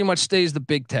Ten pretty much stays the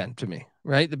Big Ten to me,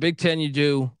 right? The Big Ten, you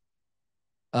do,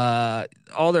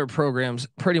 all their programs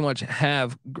pretty much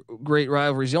have great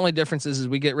rivalries. The only difference is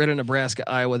we get rid of Nebraska,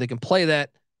 Iowa. They can play that.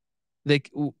 They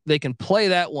can play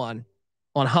that one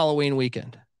on Halloween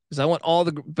weekend because I want all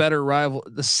the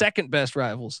the second best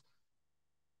rivals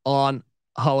on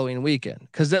Halloween weekend.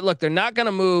 Because they're not going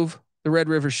to move the Red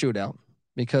River Shootout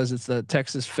because it's the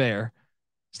Texas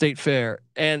State Fair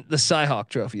and the Cyhawk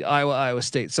Trophy, Iowa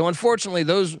State. So unfortunately,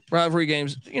 those rivalry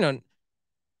games,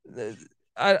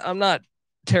 I'm not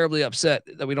terribly upset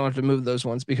that we don't have to move those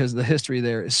ones because the history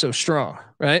there is so strong,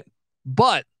 right?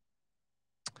 But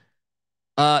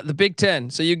the Big Ten.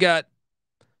 So you got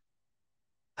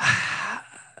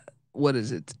what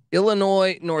is it?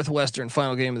 Illinois Northwestern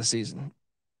final game of the season.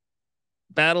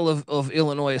 Battle of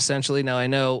Illinois essentially. Now I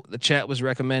know the chat was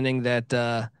recommending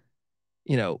that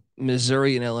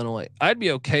Missouri and Illinois. I'd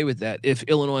be okay with that if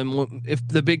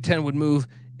the Big Ten would move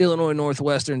Illinois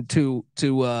Northwestern to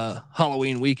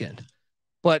Halloween weekend.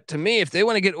 But to me, if they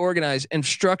want to get organized and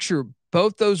structure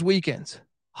both those weekends,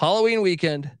 Halloween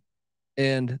weekend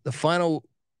and the final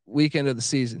weekend of the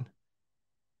season,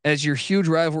 as your huge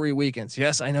rivalry weekends.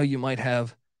 Yes, I know you might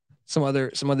have some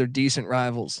other decent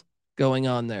rivals going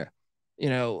on there,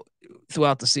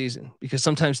 throughout the season, because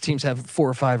sometimes teams have 4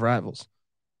 or 5 rivals,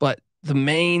 but the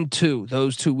main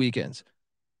those two weekends,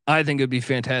 I think it'd be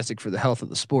fantastic for the health of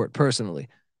the sport personally.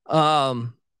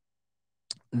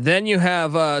 Then you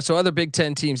have, other Big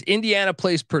Ten teams, Indiana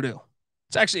plays Purdue.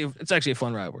 It's actually a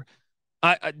fun rivalry.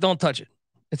 I don't touch it.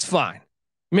 It's fine.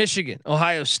 Michigan,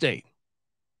 Ohio State,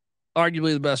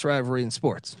 arguably the best rivalry in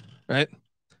sports, right?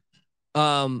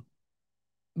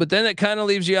 But then it kind of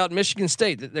leaves you out Michigan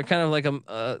State. They're kind of like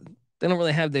they don't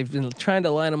really have. They've been trying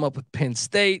to line them up with Penn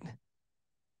State.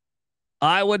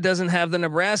 Iowa doesn't have the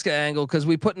Nebraska angle because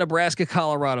we put Nebraska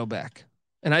Colorado back,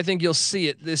 and I think you'll see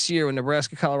it this year when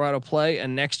Nebraska Colorado play,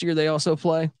 and next year they also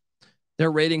play.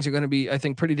 Their ratings are going to be, I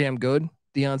think, pretty damn good.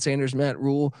 Deion Sanders, Matt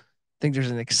Rule. I think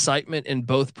there's an excitement in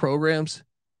both programs,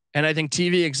 and I think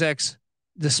TV execs,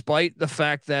 despite the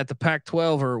fact that the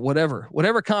Pac-12 or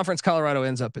whatever conference Colorado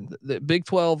ends up in, the Big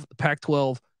 12, the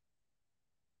Pac-12,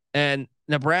 and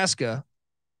Nebraska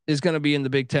is going to be in the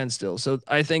Big 10 still. So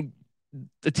I think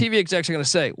the TV execs are going to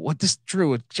say, "What this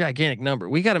drew a gigantic number.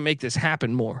 We got to make this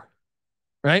happen more."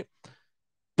 Right?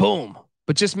 Boom.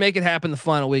 But just make it happen the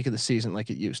final week of the season like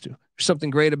it used to. There's something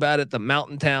great about it. The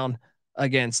mountain town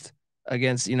against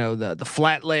the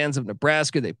flatlands of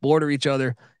Nebraska. They border each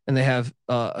other and they have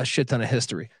a shit ton of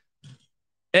history.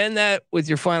 And that with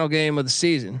your final game of the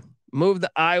season, move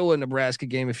the Iowa Nebraska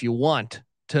game if you want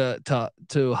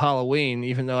to Halloween,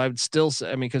 even though I would still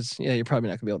say, I mean, because you're probably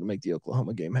not gonna be able to make the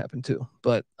Oklahoma game happen too.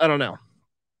 But I don't know.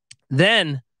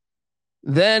 Then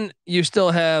you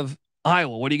still have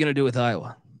Iowa. What are you gonna do with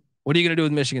Iowa? What are you gonna do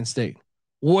with Michigan State?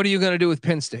 What are you gonna do with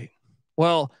Penn State?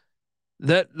 Well,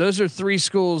 those are three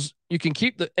schools. You can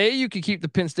keep the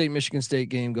Penn State Michigan State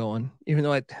game going, even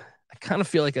though I kind of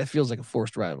feel like that feels like a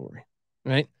forced rivalry,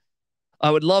 right? I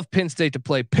would love Penn State to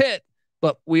play Pitt,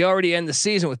 but we already end the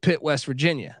season with Pitt, West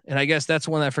Virginia. And I guess that's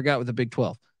one I forgot with the Big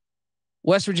 12.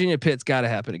 West Virginia, Pitt's got to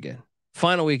happen again.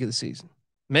 Final week of the season.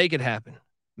 Make it happen.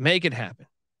 Make it happen.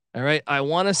 All right. I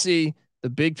want to see the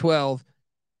Big 12,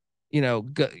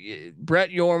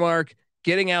 Brett Yormark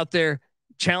getting out there,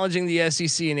 challenging the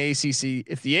SEC and ACC.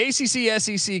 If the ACC,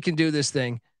 SEC can do this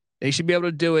thing, they should be able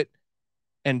to do it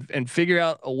and figure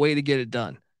out a way to get it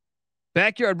done.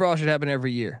 Backyard Brawl should happen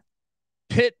every year.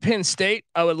 Pitt, Penn State,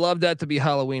 I would love that to be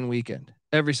Halloween weekend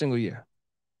every single year.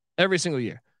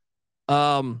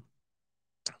 But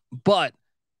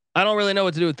I don't really know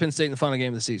what to do with Penn State in the final game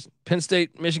of the season. Penn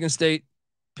State, Michigan State,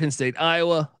 Penn State,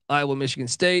 Iowa, Michigan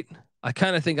State. I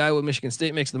kind of think Iowa, Michigan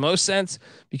State makes the most sense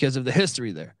because of the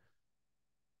history there.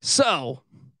 So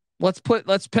let's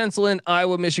pencil in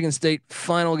Iowa, Michigan State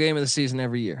final game of the season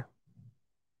every year.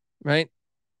 Right?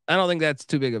 I don't think that's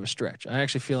too big of a stretch. I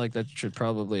actually feel like that should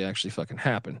probably actually fucking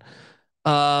happen.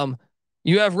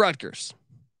 You have Rutgers.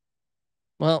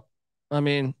 Well, I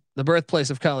mean, the birthplace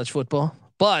of college football,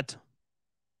 but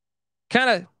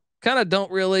kind of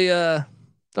don't really have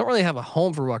a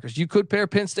home for Rutgers. You could pair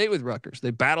Penn State with Rutgers. They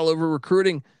battle over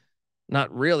recruiting.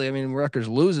 Not really. I mean, Rutgers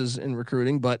loses in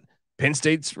recruiting, but Penn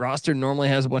State's roster normally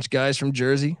has a bunch of guys from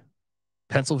Jersey,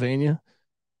 Pennsylvania.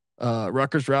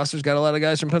 Rutgers roster's got a lot of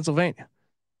guys from Pennsylvania,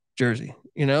 Jersey,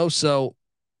 so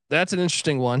that's an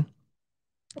interesting one.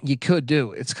 You could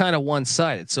do. It's kind of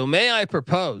one-sided. So may I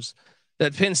propose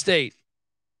that Penn State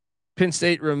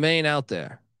remain out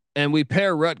there and we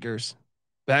pair Rutgers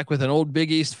back with an old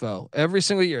Big East foe every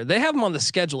single year. They have them on the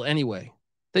schedule anyway.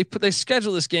 They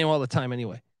schedule this game all the time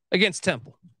anyway against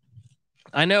Temple.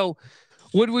 I know.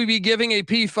 Would we be giving a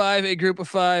P5 a group of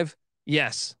 5?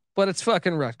 Yes, but it's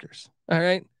fucking Rutgers. All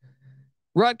right.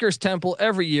 Rutgers, Temple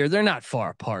every year. They're not far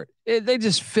apart. They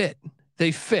just fit.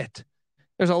 They fit.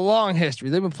 There's a long history.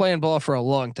 They've been playing ball for a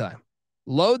long time.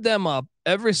 Load them up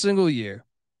every single year.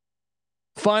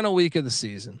 Final week of the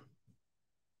season.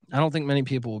 I don't think many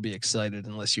people will be excited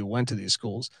unless you went to these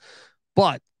schools,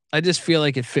 but I just feel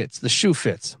like it fits. The shoe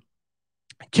fits.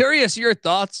 Curious your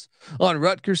thoughts on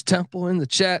Rutgers, Temple in the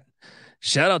chat.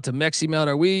 Shout out to Mexi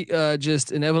Mount. Are we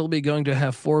just inevitably going to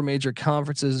have 4 major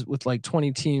conferences with like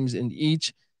 20 teams in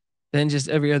each? Then just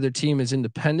every other team is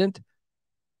independent?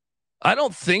 I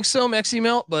don't think so, Mexi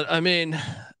Mount, but I mean,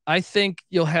 I think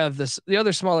you'll have this. The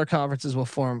other smaller conferences will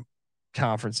form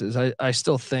conferences. I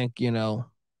still think,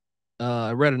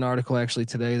 I read an article actually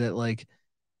today that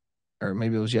or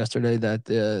maybe it was yesterday that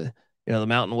the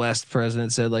Mountain West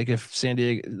president said if San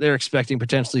Diego, they're expecting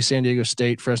potentially San Diego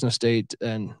State, Fresno State,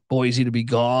 and Boise to be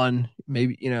gone,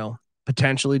 maybe,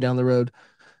 potentially down the road.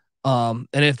 And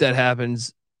if that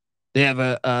happens, they have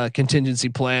a contingency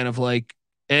plan of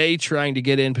trying to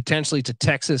get in potentially to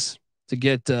Texas to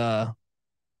get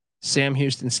Sam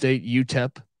Houston State,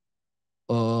 UTEP,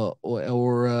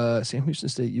 or Sam Houston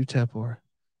State, UTEP, or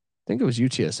I think it was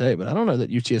UTSA, but I don't know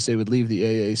that UTSA would leave the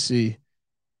AAC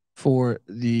for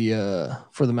the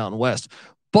Mountain West.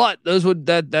 But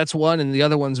that's one, and the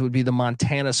other ones would be the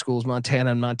Montana schools,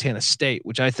 Montana and Montana State,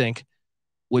 which I think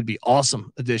would be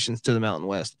awesome additions to the Mountain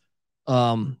West.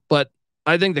 But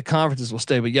I think the conferences will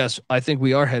stay. But yes, I think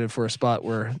we are headed for a spot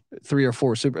where 3 or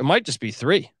 4 super. It might just be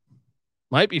 3,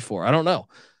 might be 4. I don't know.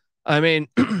 I mean,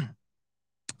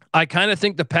 I kind of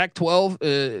think the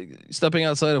Pac-12, stepping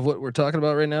outside of what we're talking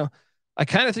about right now, I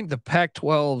kind of think the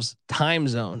Pac-12's time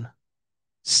zone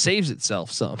saves itself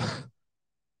some.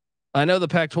 I know the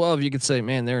Pac-12, you could say,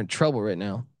 man, they're in trouble right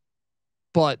now,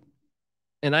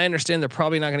 and I understand they're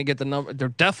probably not going to get the number. They're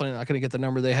definitely not going to get the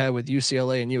number they had with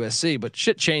UCLA and USC, but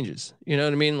shit changes. You know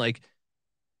what I mean?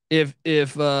 If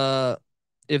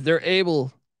they're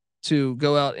able to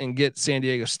go out and get San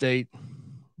Diego State,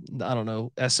 I don't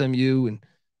know, SMU, and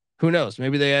who knows,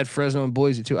 maybe they add Fresno and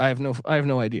Boise too. I have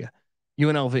no idea.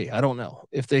 UNLV, I don't know.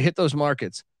 If they hit those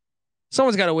markets,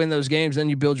 someone's got to win those games. Then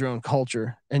you build your own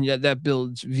culture, and yet that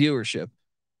builds viewership.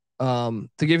 To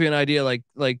give you an idea, like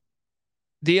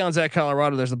Deion's at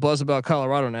Colorado. There's a buzz about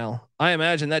Colorado now. I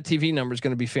imagine that TV number is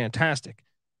going to be fantastic.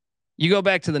 You go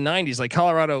back to the 90s, like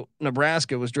Colorado,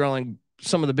 Nebraska was drawing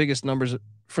some of the biggest numbers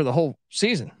for the whole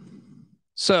season.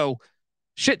 So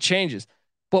shit changes.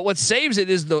 But what saves it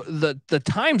is the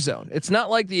time zone. It's not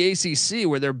like the ACC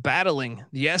where they're battling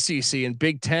the SEC and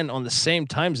Big Ten on the same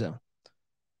time zone.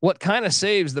 What kind of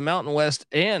saves the Mountain West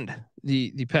and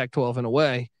the Pac-12 in a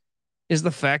way is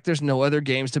the fact there's no other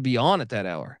games to be on at that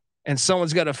hour, and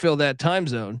someone's got to fill that time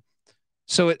zone.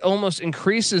 So it almost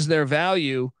increases their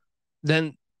value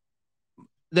than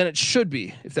it should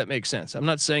be, if that makes sense. I'm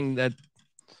not saying that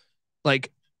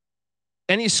like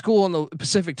any school in the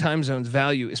Pacific time zone's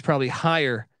value is probably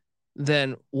higher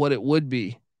than what it would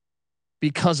be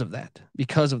because of that,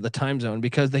 because of the time zone,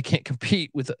 because they can't compete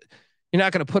with. You're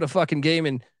not going to put a fucking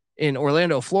game in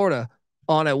Orlando, Florida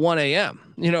on at 1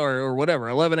 a.m., or whatever,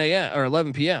 11 a.m. or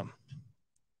 11 p.m.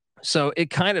 So it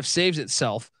kind of saves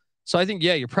itself. So I think,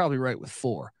 yeah, you're probably right with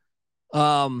 4.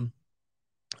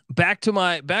 Back to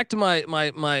my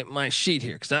sheet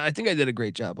here, because I think I did a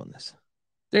great job on this.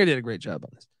 The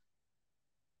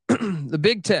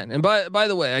Big Ten, and by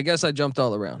the way, I guess I jumped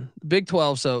all around. Big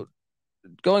 12. So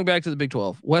going back to the Big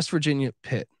 12, West Virginia,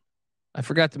 Pitt. I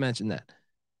forgot to mention that.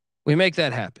 We make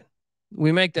that happen.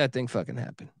 We make that thing fucking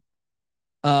happen.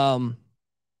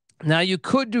 Now you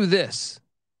could do this.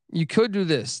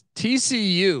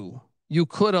 TCU, you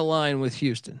could align with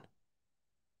Houston.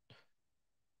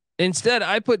 Instead,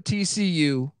 I put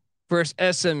TCU versus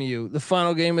SMU, the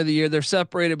final game of the year. They're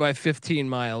separated by 15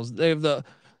 miles. They have the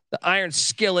iron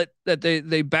skillet that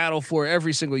they battle for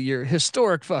every single year.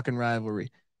 Historic fucking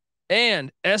rivalry.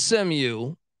 And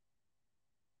SMU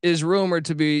is rumored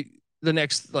to be the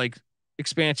next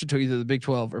expansion to either the Big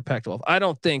 12 or Pac-12. I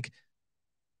don't think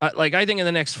I think in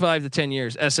the next 5 to 10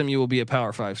 years, SMU will be a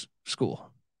Power 5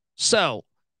 school. So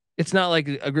it's not like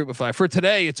a group of 5. For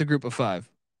today, it's a group of 5,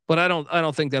 but I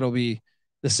don't think that'll be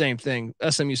the same thing.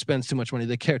 SMU spends too much money.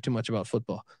 They care too much about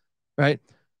football, right?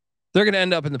 They're going to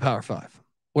end up in the Power 5,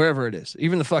 wherever it is.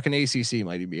 Even the fucking ACC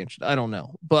might be interested. I don't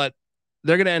know, but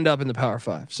they're going to end up in the Power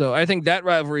 5. So I think that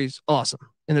rivalry is awesome.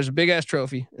 And there's a big ass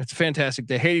trophy. It's fantastic.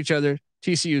 They hate each other.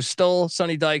 TCU stole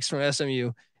Sonny Dykes from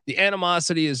SMU. The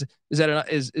animosity is at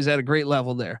a great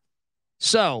level there.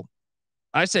 So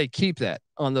I say keep that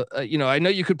on the. I know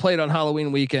you could play it on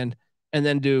Halloween weekend and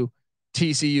then do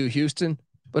TCU Houston,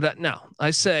 but no, I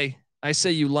say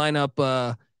you line up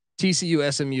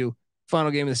TCU SMU final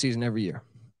game of the season every year.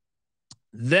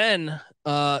 Then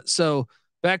so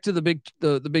back to the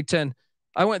Big Ten.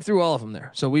 I went through all of them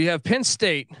there. So we have Penn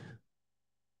State.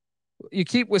 You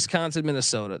keep Wisconsin,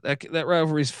 Minnesota. That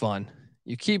rivalry is fun.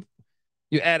 You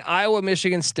add Iowa,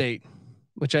 Michigan State,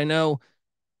 which I know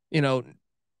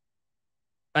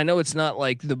it's not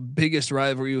like the biggest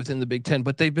rivalry within the Big Ten,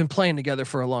 but they've been playing together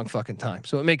for a long fucking time.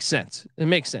 So it makes sense.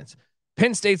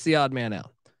 Penn State's the odd man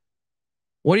out.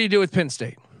 What do you do with Penn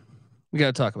State? We got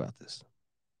to talk about this.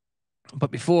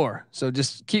 But before, so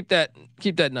just keep that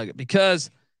nugget, because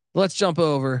let's jump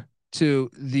over to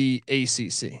the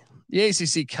ACC. The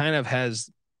ACC kind of has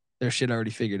their shit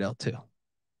already figured out too.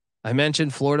 I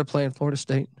mentioned Florida playing Florida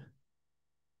State.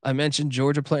 I mentioned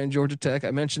Georgia playing Georgia Tech. I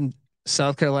mentioned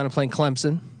South Carolina playing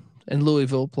Clemson and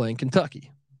Louisville playing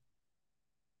Kentucky.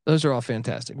 Those are all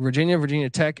fantastic. Virginia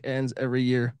Tech ends every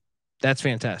year. That's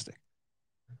fantastic.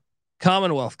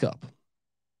 Commonwealth Cup.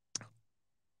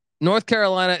 North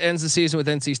Carolina ends the season with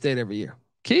NC State every year.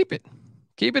 Keep it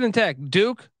intact.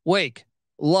 Duke, Wake,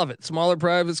 love it. Smaller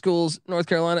private schools, North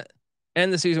Carolina,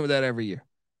 end the season with that every year.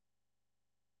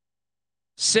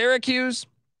 Syracuse,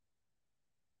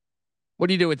 what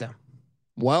do you do with them?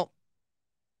 Well,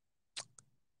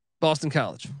 Boston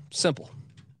College, simple.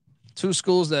 2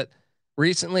 schools that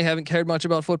recently haven't cared much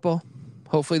about football.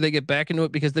 Hopefully they get back into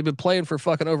it because they've been playing for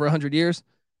fucking over 100 years.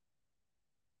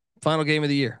 Final game of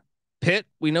the year. Pitt,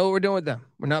 we know what we're doing with them.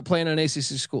 We're not playing an ACC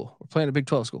school. We're playing a Big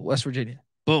 12 school, West Virginia.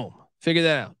 Boom. Figure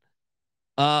that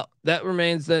out. That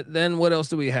remains that. Then what else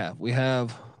do we have? I'm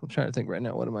trying to think right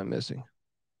now. What am I missing?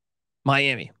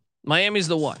 Miami's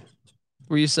the one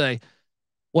where you say,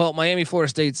 well, Miami, Florida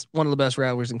State's one of the best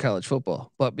rivalries in college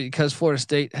football, but because Florida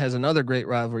State has another great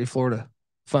rivalry, Florida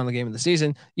final game of the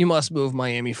season, you must move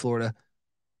Miami, Florida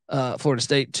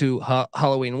State to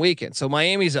Halloween weekend. So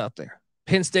Miami's out there.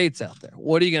 Penn State's out there.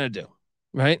 What are you going to do?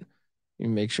 Right? Let me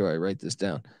make sure I write this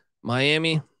down.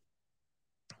 Miami,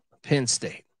 Penn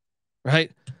State,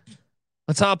 right?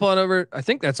 Let's hop on over. I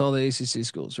think that's all the ACC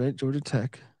schools, right? Georgia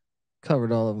Tech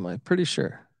covered all of them. I'm pretty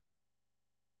sure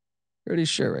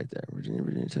right there.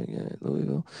 Virginia Tech, yeah,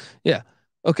 Louisville. Yeah.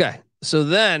 Okay. So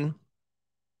then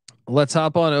let's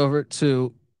hop on over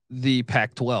to the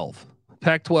Pac-12.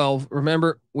 Pac-12.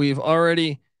 Remember, we've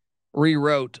already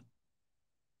rewrote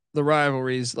the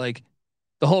rivalries. Like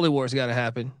the Holy War's got to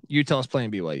happen. Utah's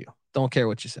playing BYU. Don't care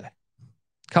what you say.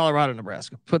 Colorado,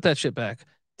 Nebraska. Put that shit back.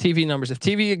 TV numbers. If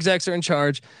TV execs are in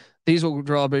charge, these will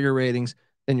draw bigger ratings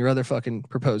than your other fucking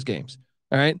proposed games.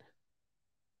 All right.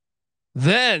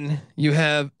 Then you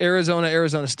have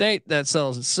Arizona State that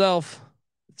sells itself.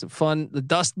 It's a fun, the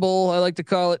Dust Bowl, I like to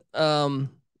call it.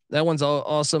 That one's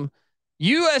awesome.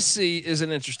 USC is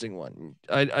an interesting one.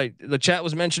 The chat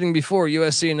was mentioning before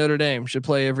USC and Notre Dame should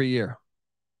play every year.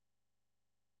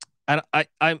 I'm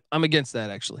against that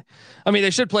actually. I mean, they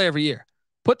should play every year.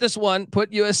 Put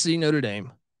USC, Notre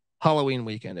Dame, Halloween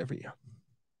weekend every year.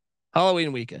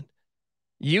 Halloween weekend.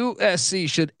 USC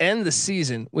should end the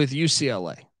season with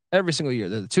UCLA every single year.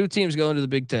 They're the two teams going to the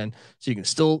Big Ten, so you can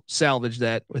still salvage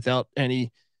that without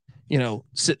any,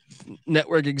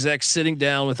 network execs sitting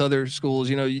down with other schools.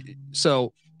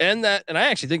 So end that. And I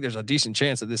actually think there's a decent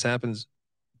chance that this happens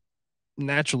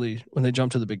naturally when they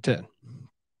jump to the Big Ten.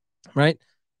 Right?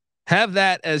 Have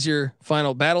that as your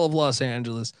final Battle of Los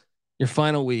Angeles, your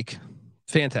final week.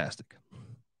 Fantastic.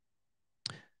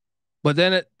 But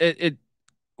then it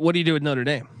what do you do with Notre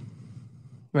Dame?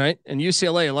 Right? And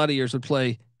UCLA a lot of years would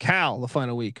play Cal the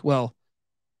final week. Well,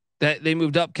 that they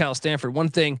moved up Cal Stanford. One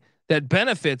thing that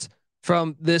benefits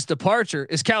from this departure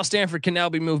is Cal Stanford can now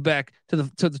be moved back to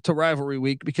rivalry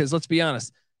week, because let's be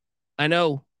honest, I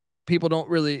know people don't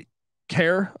really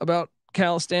care about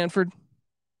Cal Stanford,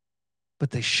 but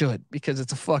they should, because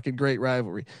it's a fucking great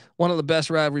rivalry. One of the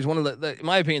best rivalries, one of the in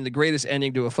my opinion, the greatest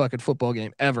ending to a fucking football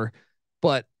game ever.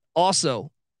 But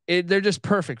also, they're just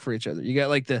perfect for each other. You got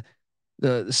like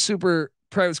the super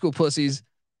private school pussies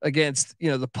against,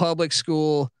 the public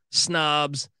school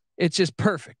snobs. It's just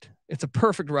perfect. It's a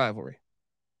perfect rivalry.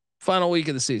 Final week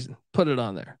of the season. Put it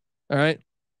on there. All right.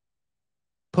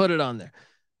 Put it on there.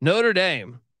 Notre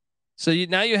Dame. So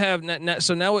now you have,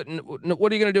 so now what are you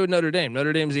going to do with Notre Dame?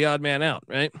 Notre Dame's the odd man out,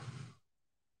 right?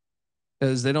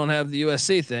 Because they don't have the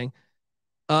USC thing.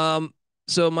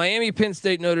 So Miami, Penn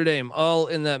State, Notre Dame, all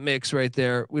in that mix right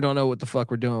there. We don't know what the fuck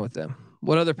we're doing with them.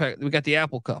 What other pack? We got the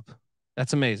Apple Cup.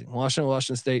 That's amazing.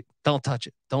 Washington State. Don't touch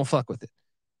it. Don't fuck with it.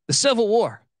 The Civil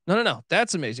War. No.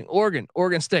 That's amazing. Oregon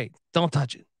State. Don't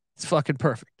touch it. It's fucking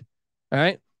perfect. All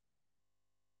right.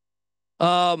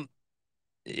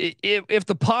 If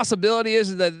the possibility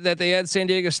is that they add San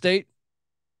Diego State,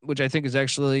 which I think is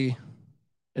actually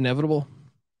inevitable,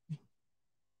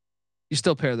 you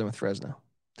still pair them with Fresno.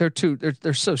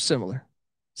 They're so similar.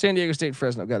 San Diego State and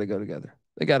Fresno got to go together.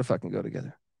 They got to fucking go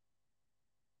together.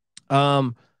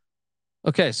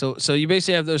 Okay, so you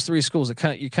basically have those three schools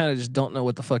that you kind of just don't know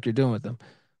what the fuck you're doing with them.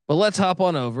 But let's hop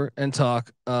on over and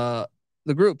talk the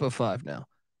group of five now.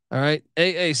 All right,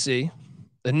 AAC,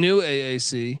 the new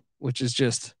AAC, which is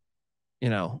just,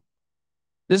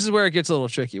 this is where it gets a little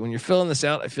tricky. When you're filling this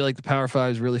out, I feel like the Power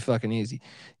Five is really fucking easy.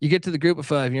 You get to the group of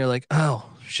five and you're like, oh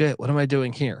shit, what am I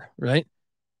doing here? Right?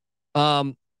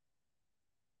 For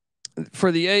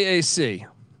the AAC,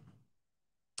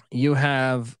 you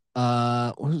have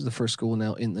what was the first school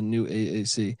now in the new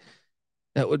AAC?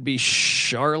 That would be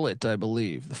Charlotte, I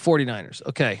believe. The 49ers.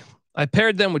 Okay. I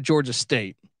paired them with Georgia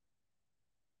State.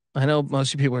 I know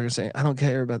most of you people are going to say, I don't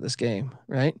care about this game,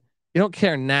 right? You don't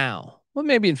care now. Well,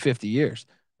 maybe in 50 years,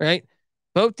 right?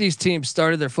 Both these teams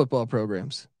started their football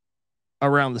programs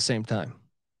around the same time,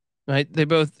 right? They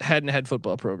both hadn't had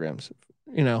football programs,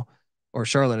 or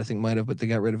Charlotte, I think might have, but they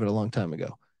got rid of it a long time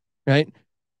ago, right?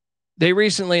 They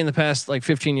recently, in the past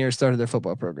 15 years, started their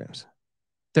football programs.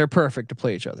 They're perfect to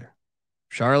play each other.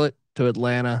 Charlotte to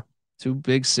Atlanta, two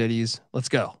big cities. Let's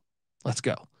go.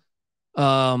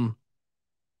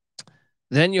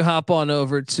 Then you hop on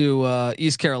over to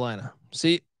East Carolina.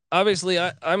 See, obviously,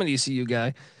 I'm an ECU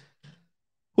guy.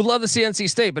 Would love to see NC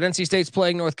State, but NC State's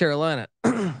playing North Carolina.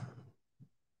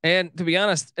 And to be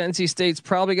honest, NC State's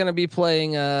probably going to be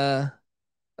playing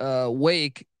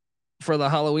Wake for the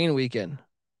Halloween weekend.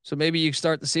 So maybe you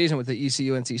start the season with the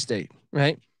ECU NC State,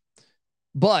 right?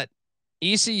 But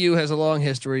ECU has a long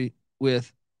history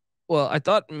with, well, I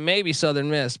thought maybe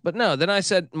Southern Miss, but no. Then I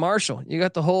said Marshall. You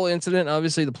got the whole incident,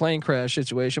 obviously the plane crash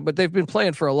situation, but they've been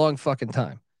playing for a long fucking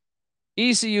time.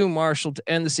 ECU, Marshall to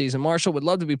end the season. Marshall would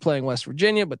love to be playing West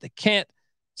Virginia, but they can't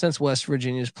since West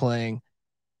Virginia is playing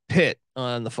Pitt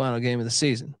on the final game of the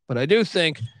season. But I do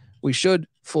think we should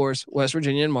force West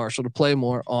Virginia and Marshall to play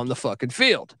more on the fucking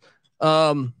field.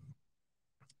 TV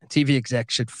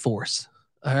exec should force.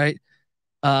 All right.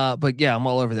 But yeah, I'm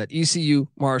all over that. ECU,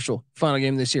 Marshall, final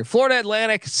game this year. Florida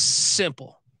Atlantic,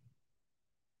 simple.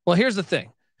 Well, here's the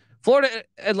thing. Florida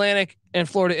Atlantic and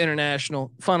Florida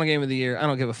International, final game of the year. I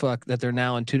don't give a fuck that they're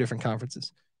now in two different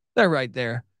conferences. They're right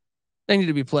there. They need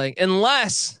to be playing.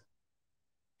 Unless,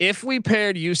 if we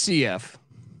paired UCF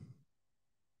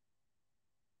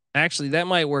Actually, that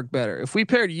might work better if we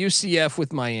paired UCF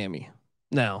with Miami.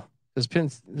 Now,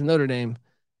 because Notre Dame.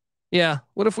 Yeah,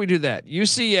 what if we do that?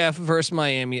 UCF versus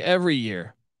Miami every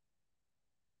year.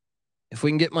 If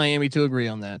we can get Miami to agree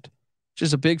on that, which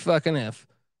is a big fucking if,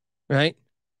 right?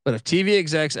 But if TV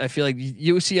execs, I feel like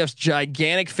UCF's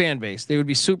gigantic fan base, they would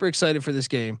be super excited for this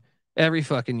game every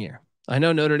fucking year. I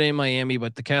know Notre Dame, Miami,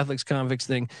 but the Catholics convicts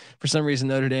thing, for some reason,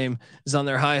 Notre Dame is on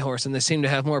their high horse and they seem to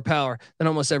have more power than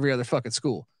almost every other fucking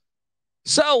school.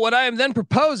 So what I am then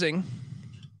proposing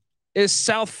is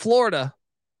South Florida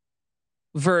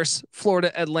versus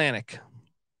Florida Atlantic,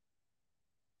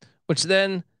 which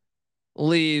then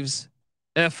leaves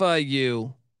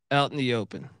FIU out in the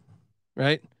open,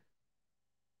 right?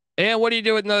 And what do you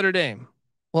do with Notre Dame?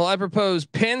 Well, I propose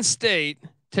Penn State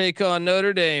take on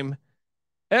Notre Dame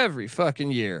every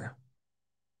fucking year.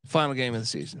 Final game of the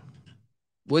season.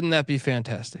 Wouldn't that be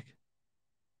fantastic?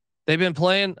 They've been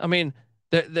playing. I mean,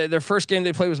 their first game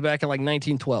they played was back in like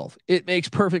 1912. It makes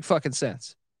perfect fucking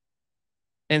sense.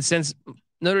 And since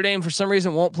Notre Dame for some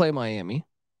reason won't play Miami,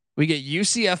 we get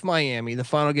UCF Miami, the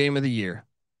final game of the year,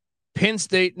 Penn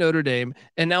State, Notre Dame,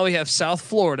 and now we have South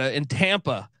Florida and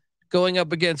Tampa going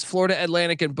up against Florida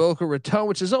Atlantic and Boca Raton,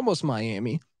 which is almost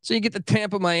Miami. So you get the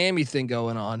Tampa Miami thing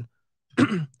going on.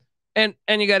 and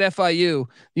you got FIU,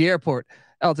 the airport,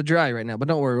 out to dry right now, but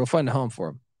don't worry, we'll find a home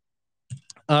for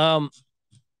them.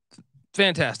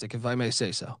 Fantastic, if I may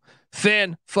say so.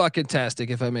 Fan-fucking-tastic,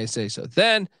 if I may say so.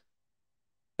 Then,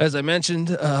 as I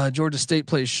mentioned, Georgia State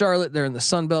plays Charlotte. They're in the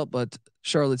Sun Belt, but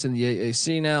Charlotte's in the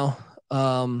AAC now.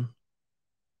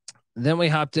 Then we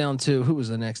hop down to who was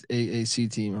the next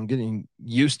AAC team. I'm getting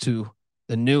used to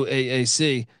the new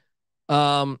AAC.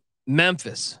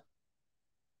 Memphis.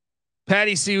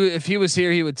 Patty C, if he was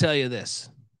here, he would tell you this.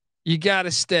 You got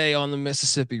to stay on the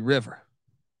Mississippi River.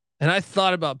 And I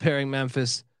thought about pairing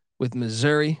Memphis with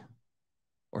Missouri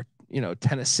or,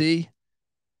 Tennessee,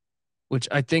 which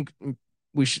I think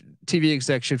TV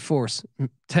exec should force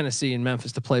Tennessee and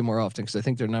Memphis to play more often because I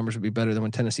think their numbers would be better than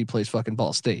when Tennessee plays fucking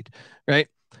Ball State, right?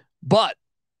 But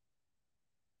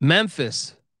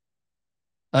Memphis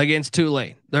against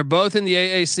Tulane. They're both in the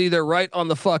AAC. They're right on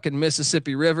the fucking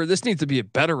Mississippi River. This needs to be a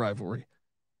better rivalry.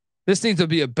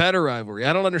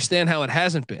 I don't understand how it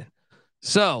hasn't been.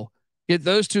 So get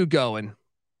those two going.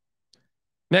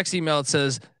 Next email, it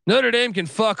says Notre Dame can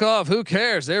fuck off. Who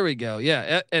cares? There we go.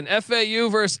 Yeah. And FAU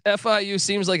versus FIU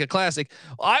seems like a classic.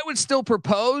 I would still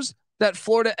propose that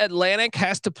Florida Atlantic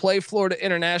has to play Florida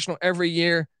International every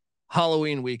year,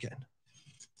 Halloween weekend.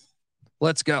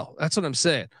 Let's go. That's what I'm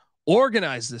saying.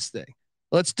 Organize this thing.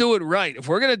 Let's do it right. If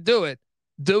we're going to do it.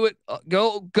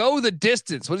 Go the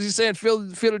distance. What is he saying?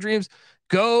 Field of Dreams.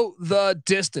 Go the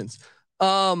distance.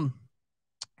 Other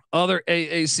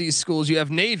AAC schools, you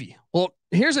have Navy. Well,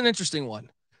 here's an interesting one.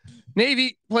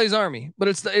 Navy plays Army, but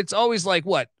it's always like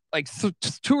what? Like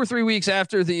 2 or 3 weeks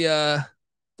after the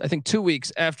I think 2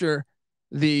 weeks after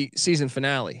the season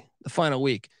finale, the final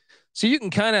week. So you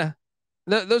can kind of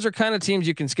those are kind of teams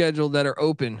you can schedule that are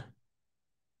open.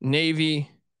 Navy,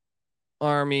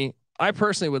 Army. I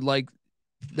personally would like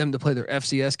them to play their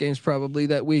FCS games probably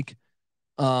that week.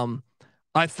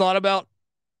 I thought about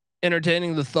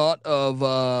entertaining the thought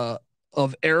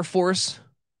of Air Force,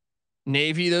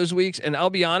 Navy those weeks, and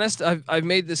I'll be honest, I've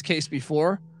made this case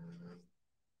before.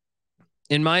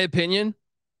 In my opinion,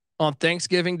 on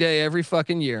Thanksgiving Day every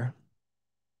fucking year,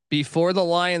 before the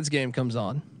Lions game comes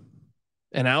on,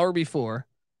 an hour before,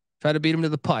 try to beat them to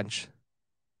the punch.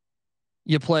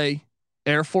 You play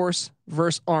Air Force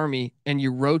versus Army, and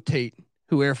you rotate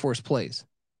who Air Force plays.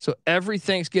 So every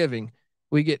Thanksgiving,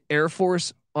 we get Air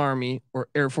Force, Army, or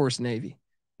Air Force, Navy.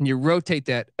 And you rotate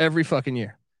that every fucking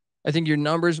year. I think your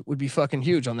numbers would be fucking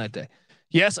huge on that day.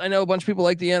 Yes, I know a bunch of people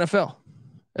like the NFL,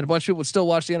 and a bunch of people would still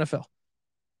watch the NFL.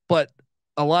 But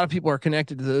a lot of people are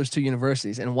connected to those two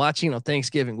universities, and watching on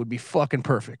Thanksgiving would be fucking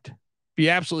perfect. Be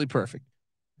absolutely perfect.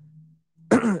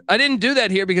 I didn't do that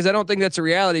here because I don't think that's a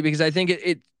reality, because I think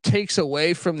it takes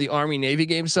away from the Army Navy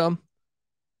game some.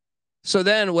 So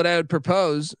then what I would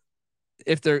propose,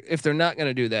 if they're not going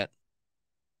to do that,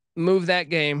 move that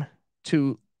game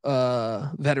to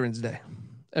Veterans Day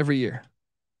every year.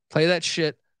 Play that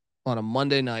shit on a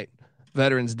Monday night,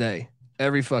 Veterans Day,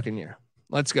 every fucking year.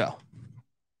 Let's go.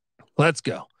 So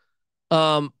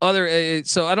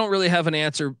I don't really have an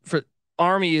answer for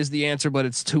Army is the answer, but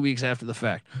it's 2 weeks after the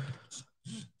fact.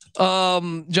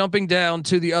 Jumping down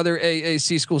to the other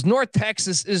AAC schools. North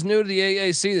Texas is new to the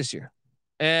AAC this year.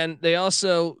 And they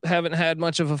also haven't had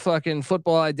much of a fucking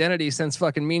football identity since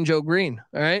fucking Mean Joe Green.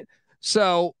 All right.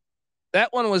 So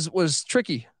that one was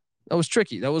tricky. That was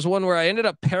tricky. That was one where I ended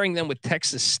up pairing them with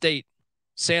Texas State.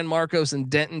 San Marcos and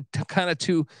Denton, kind of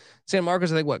to San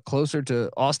Marcos, I think closer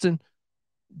to Austin,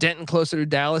 Denton closer to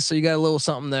Dallas. So you got a little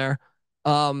something there.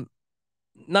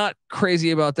 Not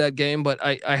crazy about that game, but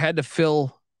I had to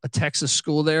fill a Texas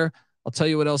school there. I'll tell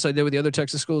you what else I did with the other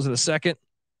Texas schools in a second.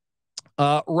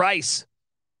 Rice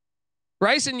and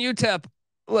UTEP.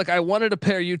 Look, I wanted to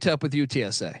pair UTEP with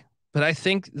UTSA, but I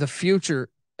think the future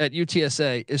at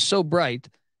UTSA is so bright.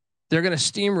 They're going to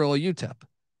steamroll UTEP.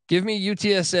 Give me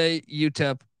UTSA,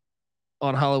 UTEP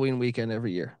on Halloween weekend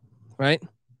every year. Right.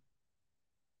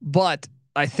 But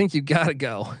I think you got to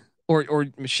go or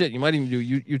shit. You might even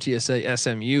do UTSA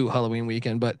SMU Halloween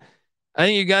weekend, but I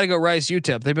think you got to go Rice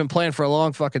UTEP. They've been playing for a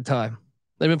long fucking time.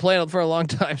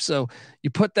 So you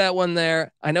put that one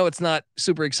there. I know it's not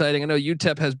super exciting. I know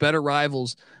UTEP has better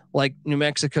rivals like New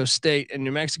Mexico State and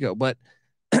New Mexico, but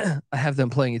I have them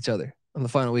playing each other on the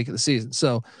final week of the season.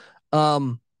 So,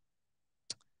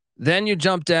 then you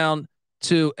jump down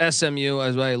to SMU,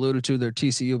 as I alluded to, their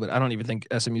TCU, but I don't even think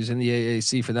SMU's in the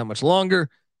AAC for that much longer.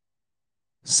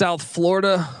 South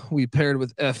Florida, we paired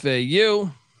with FAU.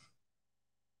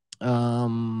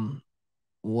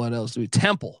 What else do we?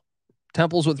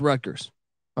 Temple's with Rutgers.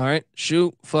 All right.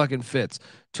 Shoe fucking fits.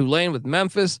 Tulane with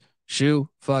Memphis. Shoe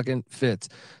fucking fits.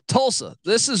 Tulsa.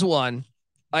 This is one.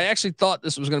 I actually thought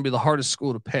this was going to be the hardest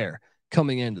school to pair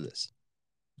coming into this.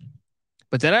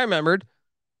 But then I remembered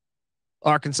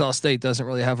Arkansas State doesn't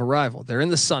really have a rival. They're in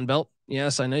the Sun Belt.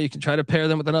 Yes, I know you can try to pair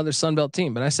them with another Sun Belt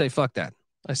team, but I say, fuck that.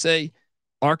 I say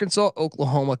Arkansas,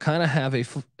 Oklahoma kind of have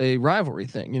a rivalry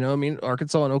thing. You know what I mean?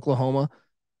 Arkansas and Oklahoma,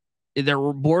 they're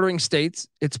bordering states.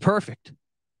 It's perfect.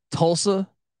 Tulsa,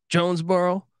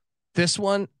 Jonesboro, this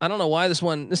one, I don't know why this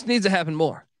needs to happen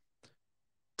more.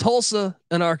 Tulsa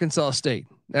and Arkansas State.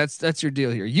 That's your deal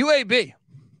here. UAB.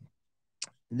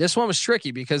 This one was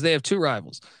tricky because they have two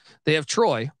rivals. They have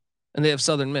Troy and they have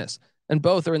Southern Miss, and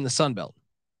both are in the Sun Belt.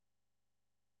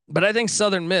 But I think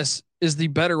Southern Miss is the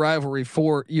better rivalry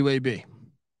for UAB.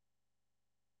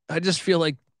 I just feel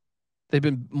like they've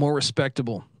been more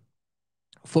respectable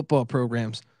football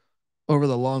programs over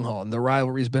the long haul, and the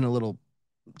rivalry's been a little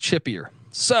chippier.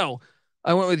 So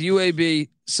I went with UAB,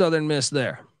 Southern Miss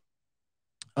there.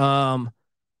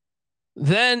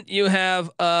 Then you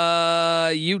have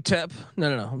UTEP.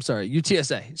 No. I'm sorry,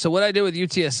 UTSA. So what I did with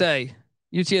UTSA,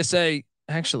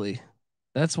 actually,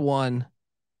 that's one.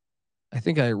 I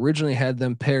think I originally had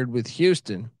them paired with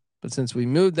Houston, but since we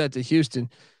moved that to Houston,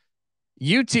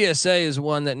 UTSA is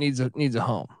one that needs a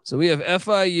home. So we have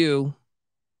FIU,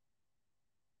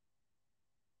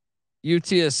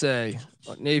 UTSA,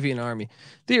 Navy and Army.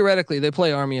 Theoretically, they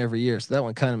play Army every year, so that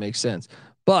one kind of makes sense.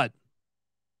 But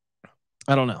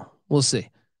I don't know. We'll see.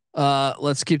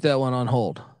 Let's keep that one on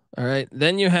hold. All right.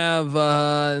 Then you have,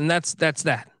 and that's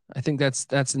that. I think that's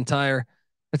the entire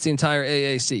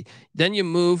AAC. Then you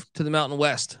move to the Mountain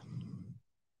West,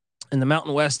 and the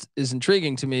Mountain West is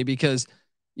intriguing to me because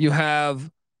you have,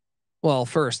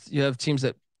 first you have teams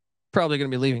that probably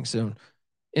going to be leaving soon,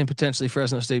 and potentially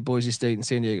Fresno State, Boise State, and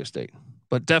San Diego State,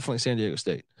 but definitely San Diego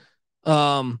State.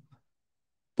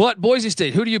 But Boise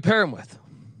State, who do you pair them with?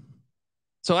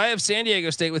 So I have San Diego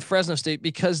State with Fresno State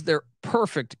because they're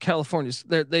perfect Californians.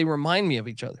 They remind me of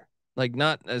each other, like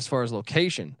not as far as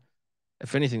location.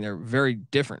 If anything, they're very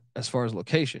different as far as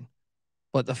location.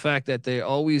 But the fact that they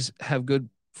always have good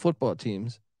football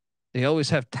teams, they always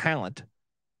have talent,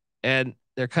 and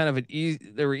they're kind of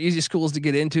they were easy schools to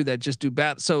get into that just do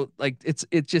bad. So like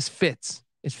it just fits.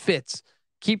 It fits.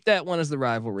 Keep that one as the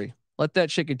rivalry. Let that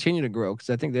shit continue to grow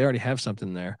because I think they already have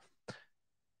something there.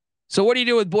 So what do you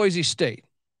do with Boise State?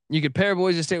 You could pair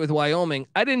Boise State with Wyoming.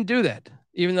 I didn't do that,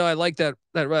 even though I like that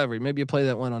rivalry. Maybe you play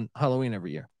that one on Halloween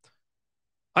every year.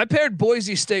 I paired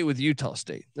Boise State with Utah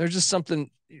State. There's just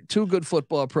something, two good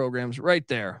football programs right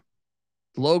there.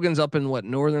 Logan's up in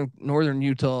northern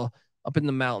Utah, up in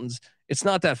the mountains. It's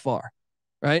not that far,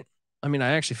 right? I mean,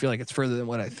 I actually feel like it's further than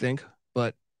what I think,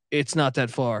 but it's not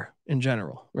that far in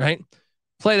general, right?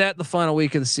 Play that the final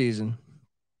week of the season.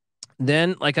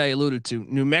 Then, like I alluded to,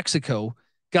 New Mexico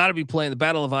got to be playing the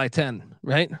Battle of I-10,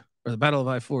 right? Or the Battle of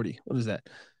I-40. What is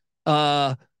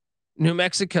that? New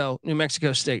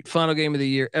Mexico State, final game of the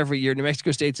year every year. New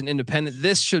Mexico State's an independent.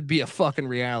 This should be a fucking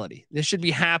reality. This should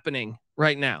be happening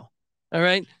right now. All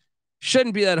right.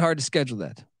 Shouldn't be that hard to schedule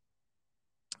that.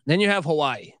 Then you have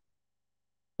Hawaii.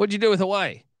 What'd you do with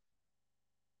Hawaii?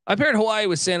 I paired Hawaii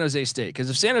with San Jose State because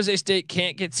if San Jose State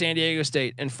can't get San Diego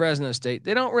State and Fresno State,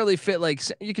 they don't really fit. Like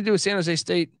you could do a San Jose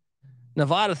State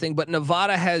Nevada thing, but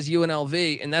Nevada has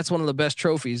UNLV, and that's one of the best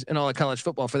trophies in all of college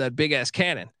football for that big ass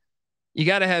cannon. You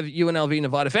got to have UNLV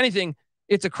Nevada. If anything,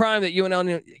 it's a crime that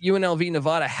UNLV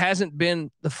Nevada hasn't been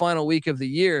the final week of the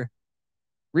year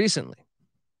recently.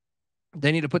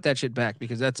 They need to put that shit back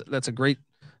because that's a great,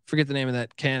 forget the name of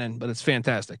that cannon, but it's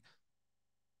fantastic.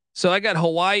 So I got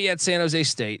Hawaii at San Jose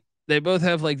State. They both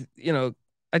have like,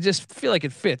 I just feel like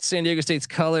it fits San Diego State's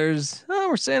colors. Oh,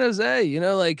 we're San Jose,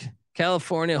 like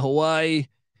California, Hawaii.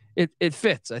 It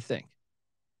fits, I think.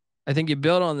 I think you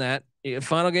build on that.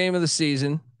 Final game of the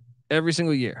season every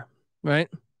single year, right?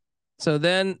 So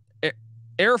then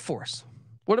Air Force.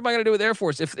 What am I going to do with Air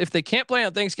Force if they can't play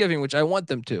on Thanksgiving, which I want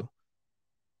them to?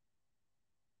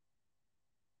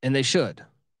 And they should.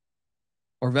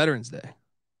 Or Veterans Day.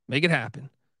 Make it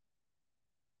happen.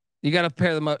 You got to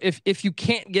pair them up. If you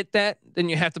can't get that, then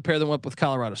you have to pair them up with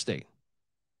Colorado State.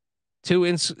 Two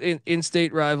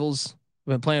in-state rivals.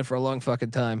 I've been playing for a long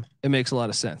fucking time. It makes a lot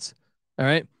of sense. All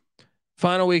right.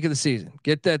 Final week of the season.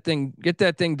 Get that thing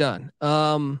done.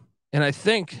 And I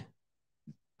think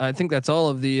that's all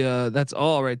of the that's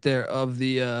all right there of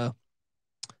the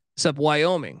except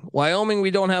Wyoming. Wyoming we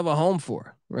don't have a home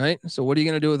for, right? So what are you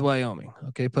going to do with Wyoming?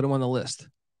 Okay, put them on the list,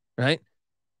 right?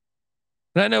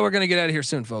 And I know we're going to get out of here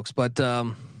soon, folks, but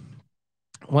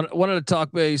wanted to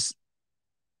talk base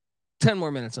 10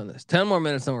 more minutes on this. 10 more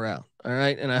minutes and we're out. All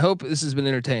right. And I hope this has been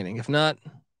entertaining. If not,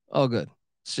 all good.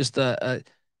 It's just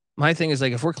my thing is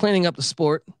like if we're cleaning up the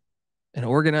sport and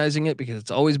organizing it because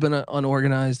it's always been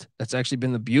unorganized, that's actually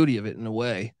been the beauty of it in a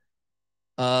way.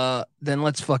 Then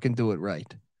let's fucking do it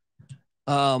right.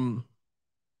 I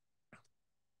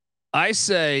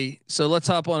say so. Let's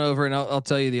hop on over and I'll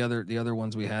tell you the other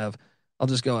ones we have. I'll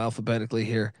just go alphabetically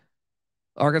here.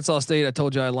 Arkansas State, I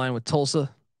told you I align with Tulsa.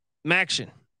 Maction,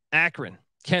 Akron,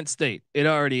 Kent State. It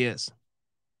already is.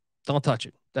 Don't touch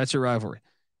it. That's your rivalry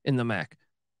in the MAC.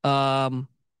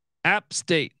 App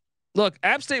State. Look,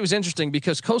 App State was interesting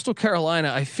because Coastal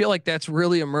Carolina, I feel like that's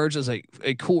really emerged as a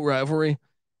cool rivalry.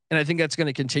 And I think that's going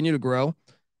to continue to grow.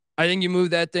 I think you move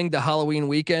that thing to Halloween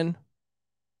weekend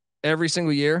every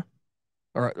single year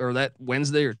or that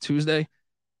Wednesday or Tuesday.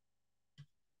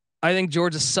 I think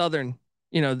Georgia Southern,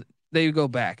 they go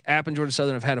back. App and Georgia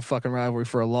Southern have had a fucking rivalry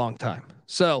for a long time.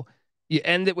 So you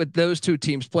end it with those two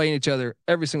teams playing each other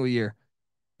every single year.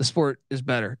 The sport is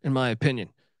better, in my opinion.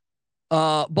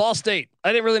 Ball State.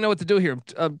 I didn't really know what to do here.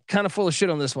 I'm kind of full of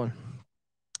shit on this one,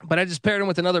 but I just paired them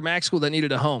with another MAC school that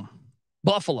needed a home.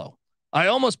 Buffalo. I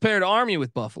almost paired Army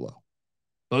with Buffalo,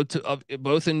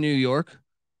 both in New York.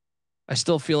 I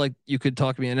still feel like you could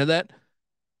talk me into that,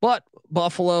 but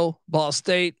Buffalo, Ball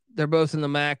State, they're both in the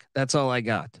MAC. That's all I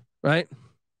got. Right.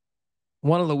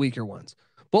 One of the weaker ones.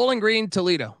 Bowling Green,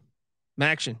 Toledo,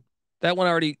 Maction. That one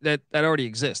already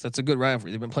exists. That's a good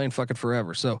rivalry. They've been playing fucking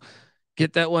forever. So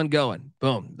get that one going.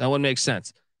 Boom. That one makes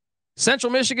sense.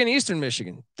 Central Michigan, Eastern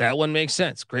Michigan. That one makes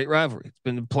sense. Great rivalry. It's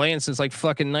been playing since like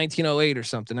fucking 1908 or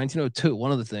something, 1902.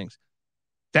 One of the things.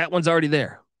 That one's already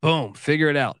there. Boom. Figure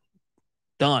it out.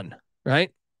 Done.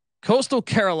 Right. Coastal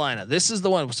Carolina. This is the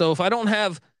one. So if I don't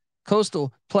have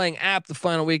Coastal playing App the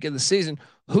final week of the season,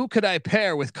 who could I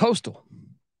pair with Coastal?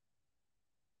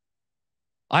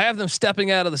 I have them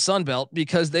stepping out of the Sun Belt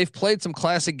because they've played some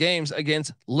classic games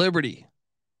against Liberty.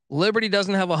 Liberty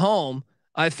doesn't have a home.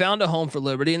 I found a home for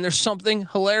Liberty, and there's something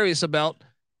hilarious about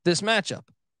this matchup.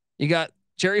 You got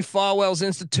Jerry Falwell's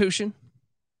institution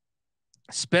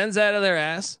spends out of their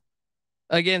ass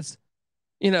against,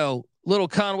 Little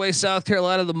Conway, South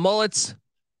Carolina, the Mullets.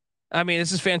 I mean,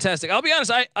 this is fantastic. I'll be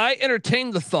honest. I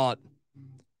entertained the thought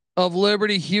of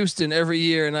Liberty Houston every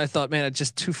year. And I thought, man, it's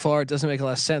just too far. It doesn't make a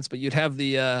lot of sense, but you'd have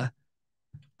the,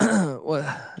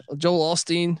 Joel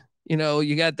Osteen,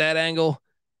 you got that angle,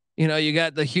 you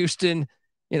got the Houston,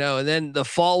 and then the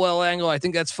Falwell angle. I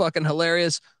think that's fucking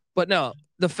hilarious, but no,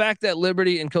 the fact that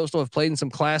Liberty and Coastal have played in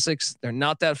some classics, they're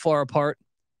not that far apart.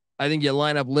 I think you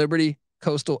line up Liberty,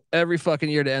 Coastal every fucking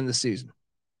year to end the season.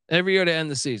 Every year to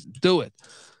end the season. Do it.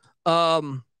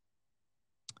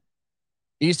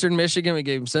 Eastern Michigan, we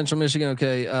gave them Central Michigan.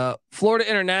 Okay. Florida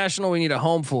International, we need a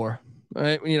home for. All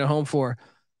right. We need a home for.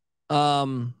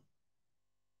 But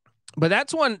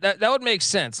that's one that would make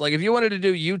sense. Like if you wanted to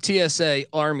do UTSA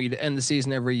Army to end the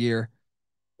season every year,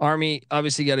 Army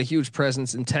obviously got a huge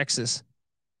presence in Texas.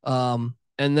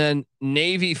 And then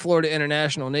Navy, Florida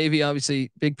International. Navy, obviously,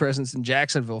 big presence in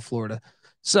Jacksonville, Florida.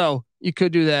 So you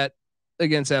could do that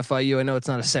against FIU. I know it's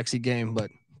not a sexy game, but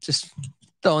just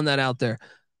throwing that out there.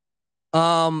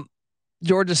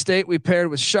 Georgia State, we paired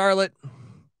with Charlotte,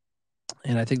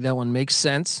 and I think that one makes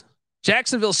sense.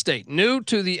 Jacksonville State, new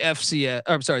to the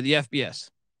FBS.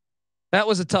 That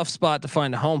was a tough spot to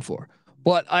find a home for.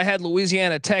 But I had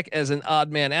Louisiana Tech as an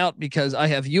odd man out because I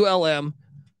have ULM,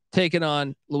 taking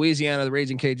on Louisiana, the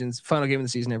Raging Cajuns, final game of the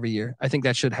season every year. I think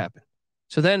that should happen.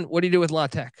 So then what do you do with La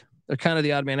Tech? They're kind of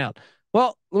the odd man out.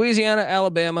 Well, Louisiana,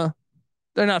 Alabama,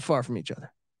 they're not far from each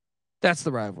other. That's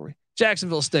the rivalry.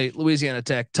 Jacksonville State, Louisiana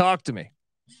Tech. Talk to me.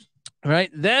 All right.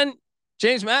 Then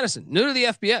James Madison, new to the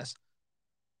FBS.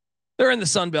 They're in the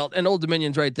Sun Belt, and Old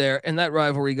Dominion's right there. And that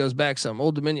rivalry goes back some.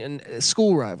 Old Dominion,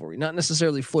 school rivalry, not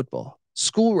necessarily football.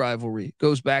 School rivalry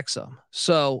goes back some.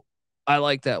 So I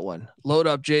like that one. Load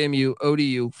up JMU,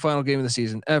 ODU, final game of the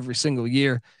season every single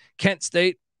year. Kent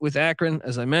State with Akron,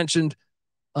 as I mentioned.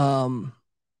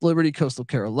 Liberty, Coastal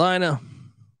Carolina.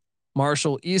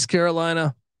 Marshall, East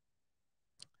Carolina.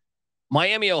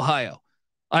 Miami, Ohio.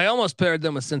 I almost paired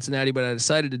them with Cincinnati, but I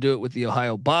decided to do it with the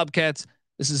Ohio Bobcats.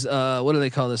 This is what do they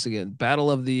call this again?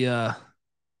 Battle of the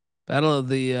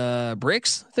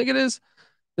Bricks, I think it is.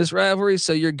 This rivalry.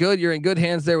 So you're good. You're in good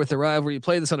hands there with the rivalry. You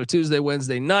play this on a Tuesday,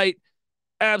 Wednesday night.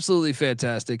 Absolutely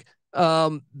fantastic.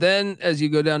 Then as you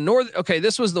go down north, okay,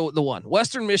 this was the one.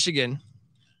 Western Michigan.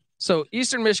 So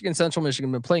Eastern Michigan, Central Michigan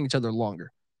have been playing each other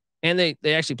longer. And they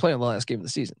actually play on the last game of the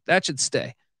season. That should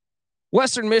stay.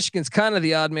 Western Michigan's kind of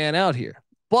the odd man out here.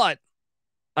 But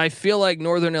I feel like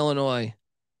Northern Illinois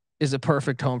is a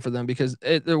perfect home for them because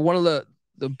they're one of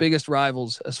the biggest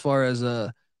rivals as far as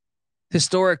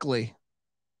historically.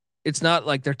 It's not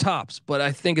like they're tops, but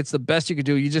I think it's the best you could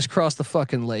do. You just cross the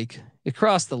fucking lake. You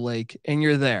cross the lake and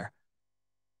you're there.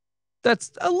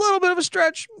 That's a little bit of a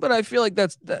stretch, but I feel like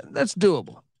that's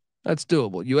doable. That's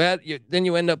doable. Then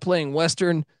you end up playing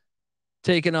Western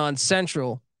taking on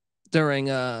Central during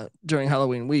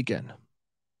Halloween weekend.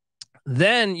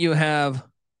 Then you have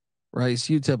Rice,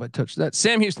 UTEP. I touched that.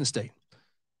 Sam Houston State.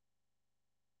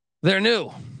 They're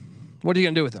new. What are you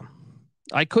gonna do with them?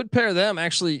 I could pair them.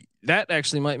 Actually, that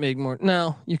actually might make more.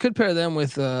 No, you could pair them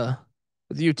with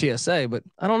UTSA, but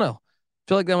I don't know. I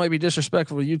feel like that might be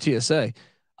disrespectful to UTSA.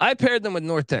 I paired them with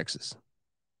North Texas.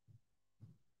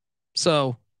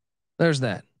 So there's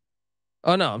that.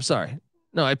 Oh no, I'm sorry.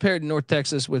 No, I paired North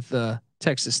Texas with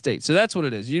Texas State. So that's what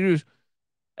it is.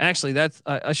 Actually,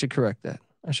 I should correct that.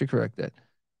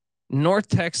 North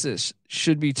Texas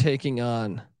should be taking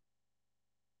on.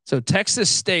 So Texas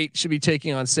State should be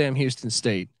taking on Sam Houston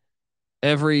State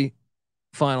every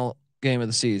final game of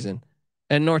the season.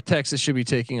 And North Texas should be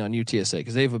taking on UTSA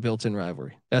because they have a built-in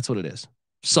rivalry. That's what it is.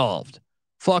 Solved.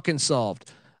 Fucking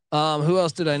solved. Who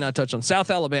else did I not touch on?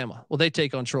 South Alabama. Well, they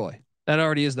take on Troy. That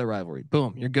already is their rivalry.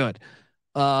 Boom, you're good.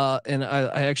 And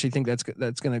I actually think that's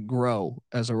going to grow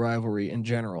as a rivalry in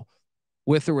general,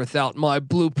 with or without my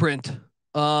blueprint.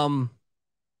 What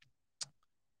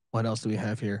else do we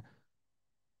have here?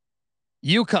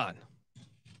 UConn,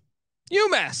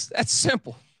 UMass. That's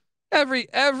simple.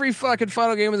 Every fucking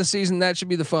final game of the season, that should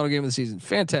be the final game of the season.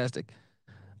 Fantastic.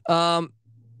 And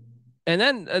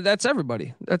then that's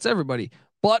everybody.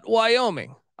 But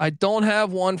Wyoming, I don't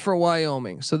have one for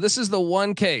Wyoming. So this is the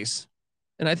one case,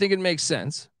 and I think it makes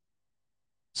sense.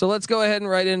 So let's go ahead and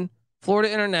write in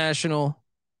Florida International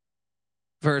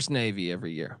versus Navy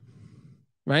every year,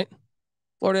 right?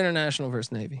 Florida International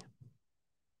versus Navy.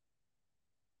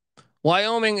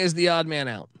 Wyoming is the odd man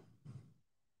out.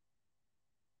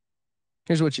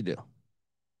 Here's what you do.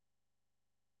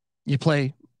 You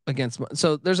play against,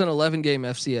 so there's an 11 game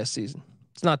FCS season.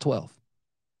 It's not 12.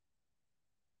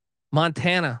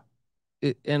 Montana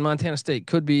and Montana State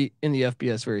could be in the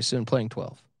FBS very soon playing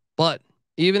 12. But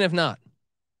even if not,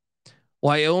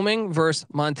 Wyoming versus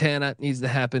Montana needs to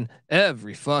happen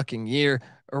every fucking year.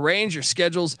 Arrange your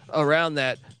schedules around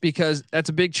that because that's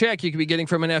a big check you could be getting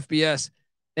from an FBS.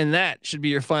 And that should be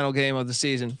your final game of the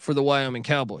season for the Wyoming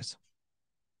Cowboys.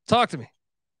 Talk to me.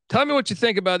 Tell me what you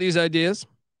think about these ideas.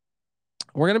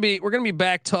 We're gonna be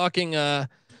back talking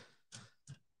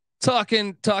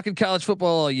college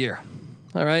football all year.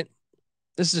 All right.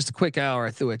 This is just a quick hour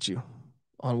I threw at you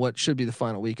on what should be the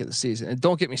final week of the season. And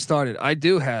don't get me started. I've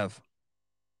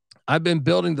been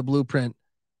building the blueprint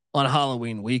on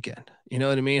Halloween weekend. You know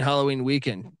what I mean? Halloween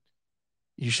weekend,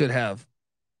 you should have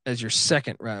as your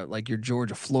second route, like your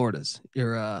Georgia, Floridas,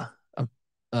 your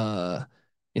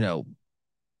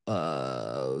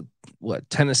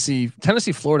Tennessee,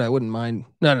 Florida. I wouldn't mind.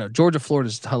 No, Georgia,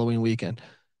 Florida's Halloween weekend.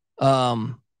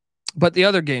 But the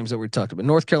other games that we talked about,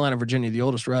 North Carolina, Virginia, the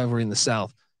oldest rivalry in the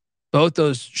South, both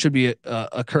those should be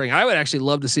occurring. I would actually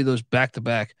love to see those back to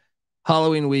back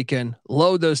Halloween weekend.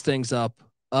 Load those things up.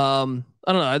 I don't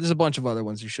know. There's a bunch of other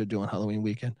ones you should do on Halloween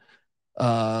weekend.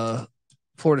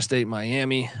 Florida State,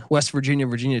 Miami, West Virginia,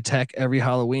 Virginia Tech every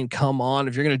Halloween. Come on.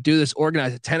 If you're going to do this,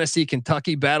 organize a Tennessee,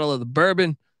 Kentucky Battle of the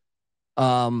Bourbon.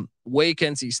 Wake,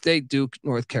 NC State, Duke,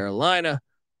 North Carolina,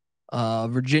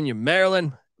 Virginia,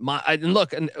 Maryland,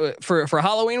 For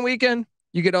Halloween weekend,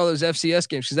 you get all those FCS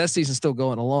games because that season's still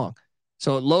going along.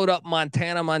 So load up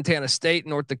Montana State,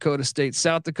 North Dakota State,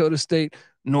 South Dakota State,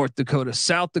 North Dakota,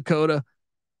 South Dakota.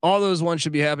 All those ones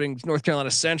should be happening. North Carolina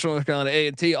Central, North Carolina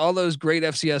A&T, all those great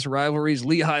FCS rivalries,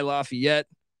 Lehigh, Lafayette.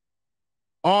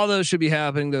 All those should be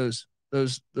happening.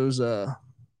 Those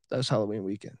Halloween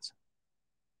weekends.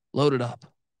 Load it up.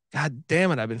 God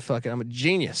damn it. I'm a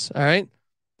genius. All right.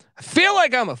 I feel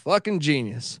like I'm a fucking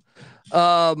genius.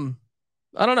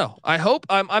 I don't know. I hope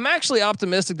I'm actually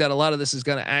optimistic that a lot of this is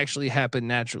going to actually happen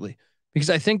naturally because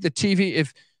I think the TV,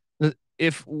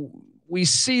 if we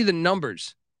see the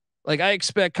numbers, like I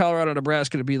expect Colorado,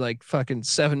 Nebraska to be like fucking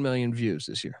 7 million views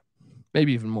this year,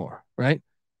 maybe even more. Right.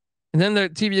 And then the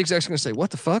TV exec's going to say,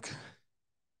 what the fuck?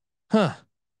 Huh.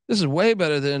 This is way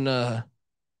better than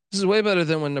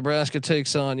when Nebraska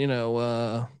takes on,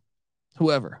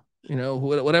 whoever,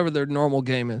 whatever their normal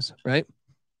game is. Right.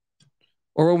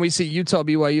 Or when we see Utah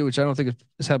BYU, which I don't think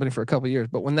is happening for a couple of years,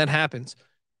 but when that happens,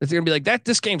 it's going to be like that.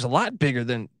 This game's a lot bigger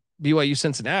than BYU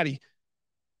Cincinnati,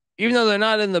 even though they're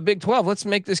not in the Big 12. Let's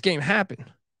make this game happen.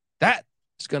 That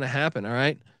is going to happen. All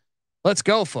right, let's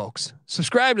go, folks.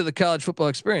 Subscribe to the College Football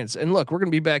Experience, and look, we're going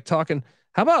to be back talking.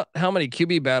 How about how many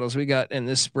QB battles we got in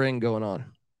this spring going on?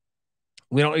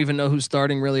 We don't even know who's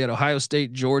starting really at Ohio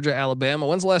State, Georgia, Alabama.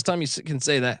 When's the last time you can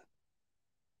say that?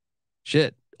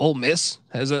 Shit. Ole Miss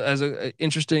has a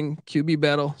interesting QB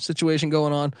battle situation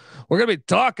going on. We're going to be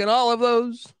talking all of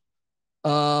those,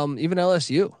 even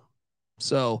LSU.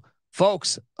 So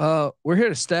folks, we're here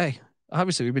to stay.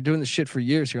 Obviously we've been doing this shit for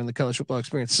years here on the College Football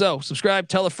Experience. So subscribe,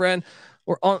 tell a friend.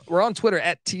 We're on Twitter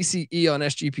at TCE on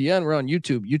SGPN. We're on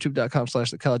YouTube,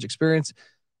 youtube.com/the College Experience.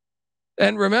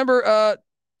 And remember,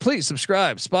 please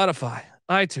subscribe, Spotify,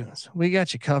 iTunes. We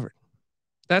got you covered.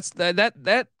 That's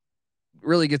that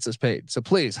really gets us paid. So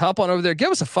please hop on over there. Give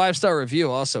us a 5-star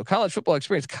review. Also, College Football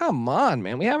Experience. Come on,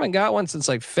 man. We haven't got one since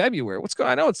like February. What's going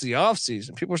on? I know it's the off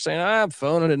season. People are saying, I'm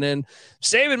phoning it in,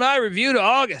 saving my review to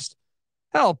August.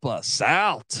 Help us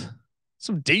out.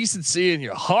 Some decency in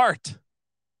your heart.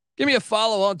 Give me a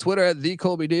follow on Twitter at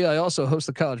 @TheColbyD. I also host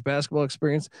the College Basketball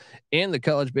Experience and the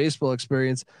College Baseball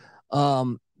Experience,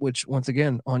 which once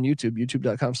again on YouTube,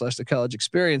 youtube.com/the College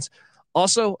Experience.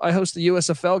 Also, I host the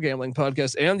USFL Gambling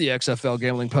Podcast and the XFL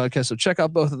Gambling Podcast. So check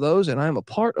out both of those. And I'm a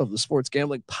part of the Sports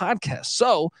Gambling Podcast.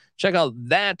 So check out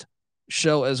that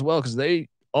show as well, because they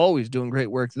always doing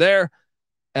great work there.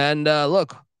 And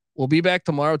look, we'll be back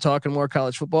tomorrow talking more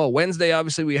college football. Wednesday,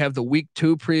 obviously, we have the Week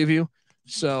 2 preview.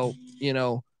 So,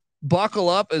 buckle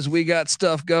up as we got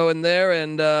stuff going there.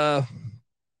 And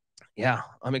yeah,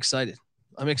 I'm excited.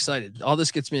 All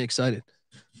this gets me excited.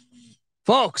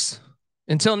 Folks,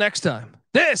 until next time,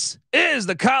 this is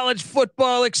the College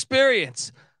Football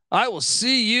Experience. I will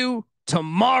see you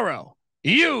tomorrow.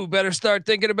 You better start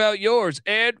thinking about yours,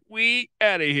 and we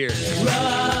out of here.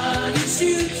 Run,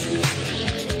 shoot.